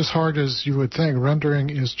as hard as you would think. Rendering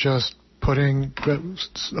is just putting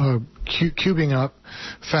cubing up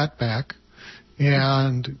fatback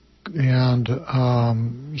and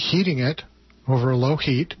heating it over a low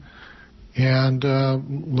heat and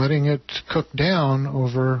letting it cook down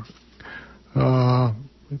over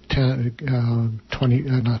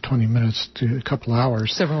 20 minutes to a couple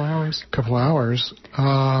hours. Several hours. Couple hours.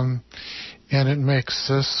 And it makes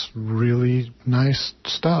this really nice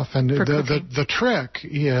stuff. And the trick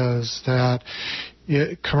is that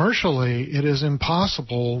commercially it is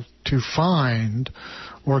impossible to find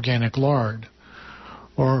organic lard.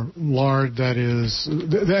 Or lard that is...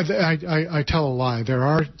 I tell a lie. There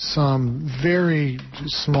are some very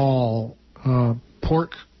small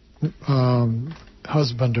pork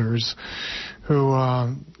husbanders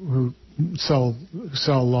who sell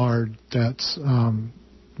lard that's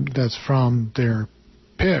from their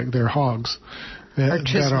hogs and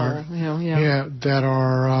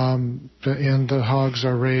the hogs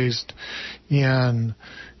are raised in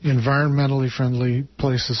environmentally friendly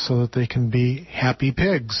places so that they can be happy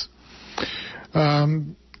pigs.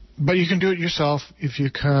 But you can do it yourself if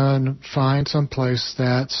you can find some place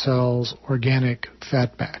that sells organic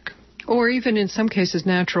fatback. Or even in some cases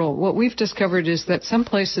natural. What we've discovered is that some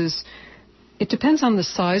places, it depends on the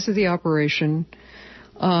size of the operation.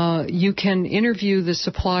 You can interview the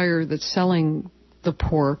supplier that's selling the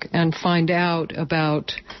pork and find out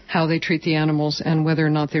about how they treat the animals and whether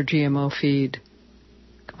or not they're GMO feed.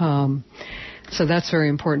 So that's very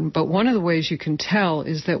important. But one of the ways you can tell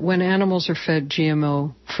is that when animals are fed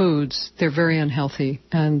GMO foods, they're very unhealthy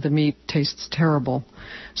and the meat tastes terrible.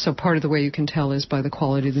 So part of the way you can tell is by the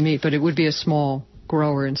quality of the meat. But it would be a small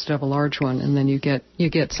grower instead of a large one, and then you get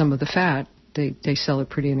some of the fat. They sell it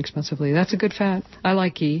pretty inexpensively. That's a good fat. I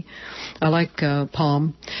like ghee. I like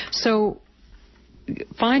palm. So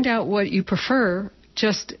find out what you prefer.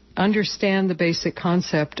 Just understand the basic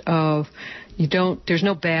concept of there's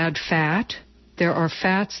no bad fat. There are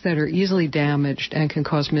fats that are easily damaged and can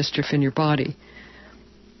cause mischief in your body.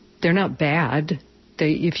 They're not bad.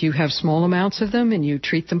 If you have small amounts of them and you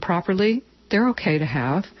treat them properly, they're okay to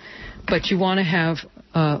have. But you want to have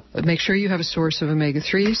make sure you have a source of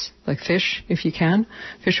omega-3s, like fish, if you can,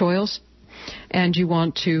 fish oils. And you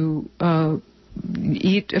want to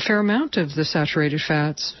eat a fair amount of the saturated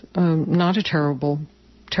fats, not a terrible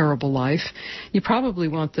life. You probably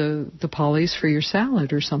want the polys for your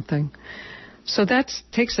salad or something. So that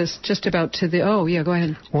takes us just about to go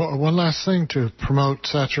ahead. Well, one last thing to promote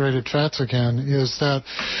saturated fats again is that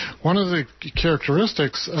one of the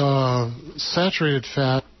characteristics of saturated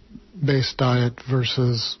fat-based diet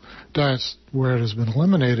versus diets where it has been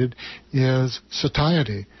eliminated is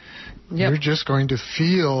satiety. Yep. You're just going to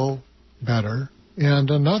feel better.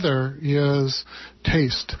 And another is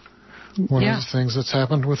taste. One of the things that's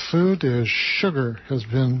happened with food is sugar has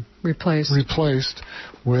been replaced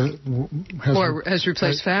with has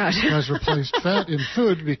replaced fat. Has replaced fat in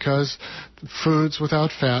food because foods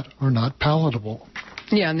without fat are not palatable.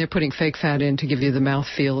 Yeah, and they're putting fake fat in to give you the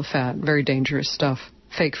mouthfeel of fat. Very dangerous stuff.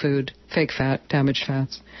 Fake food, fake fat, damaged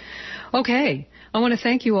fats. Okay. I want to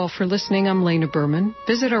thank you all for listening. I'm Lena Berman.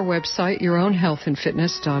 Visit our website,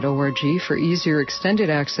 yourownhealthandfitness.org, for easier extended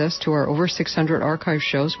access to our over 600 archive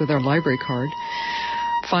shows with our library card.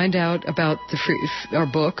 Find out about our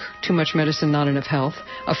book, Too Much Medicine, Not Enough Health,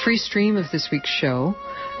 a free stream of this week's show,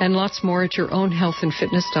 and lots more at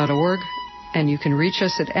yourownhealthandfitness.org. And you can reach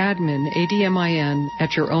us at admin, ADMIN, at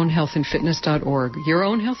yourownhealthandfitness.org. Your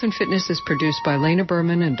Own Health and Fitness is produced by Lena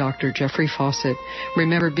Berman and Dr. Jeffrey Fawcett.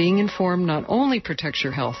 Remember, being informed not only protects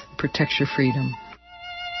your health, protects your freedom.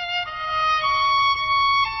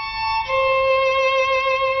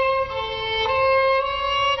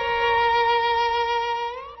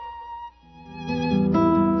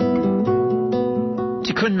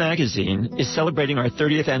 Tikkun Magazine is celebrating our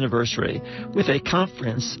 30th anniversary with a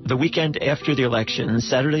conference the weekend after the election,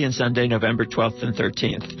 Saturday and Sunday, November 12th and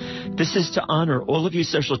 13th. This is to honor all of you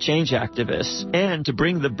social change activists and to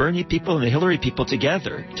bring the Bernie people and the Hillary people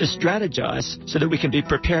together to strategize so that we can be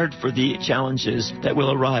prepared for the challenges that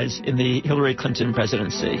will arise in the Hillary Clinton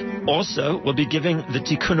presidency. Also, we'll be giving the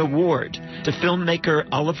Tikkun Award to filmmaker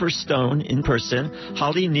Oliver Stone in person,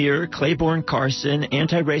 Holly Near, Claiborne Carson,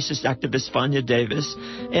 anti-racist activist Fania Davis,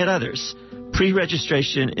 and others.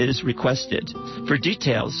 Pre-registration is requested. For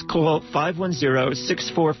details, call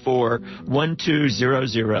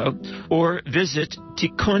 510-644-1200 or visit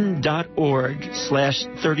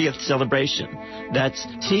tikkun.org/30th celebration. That's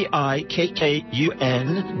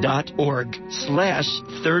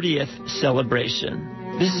TIKKUN.org/30th celebration.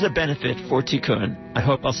 This is a benefit for Tikkun. I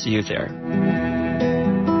hope I'll see you there.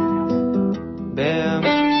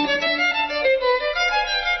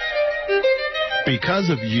 Because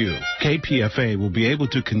of you, KPFA will be able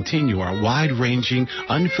to continue our wide-ranging,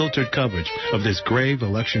 unfiltered coverage of this grave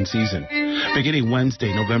election season. Beginning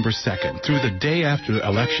Wednesday, November 2nd, through the day after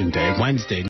Election Day, Wednesday,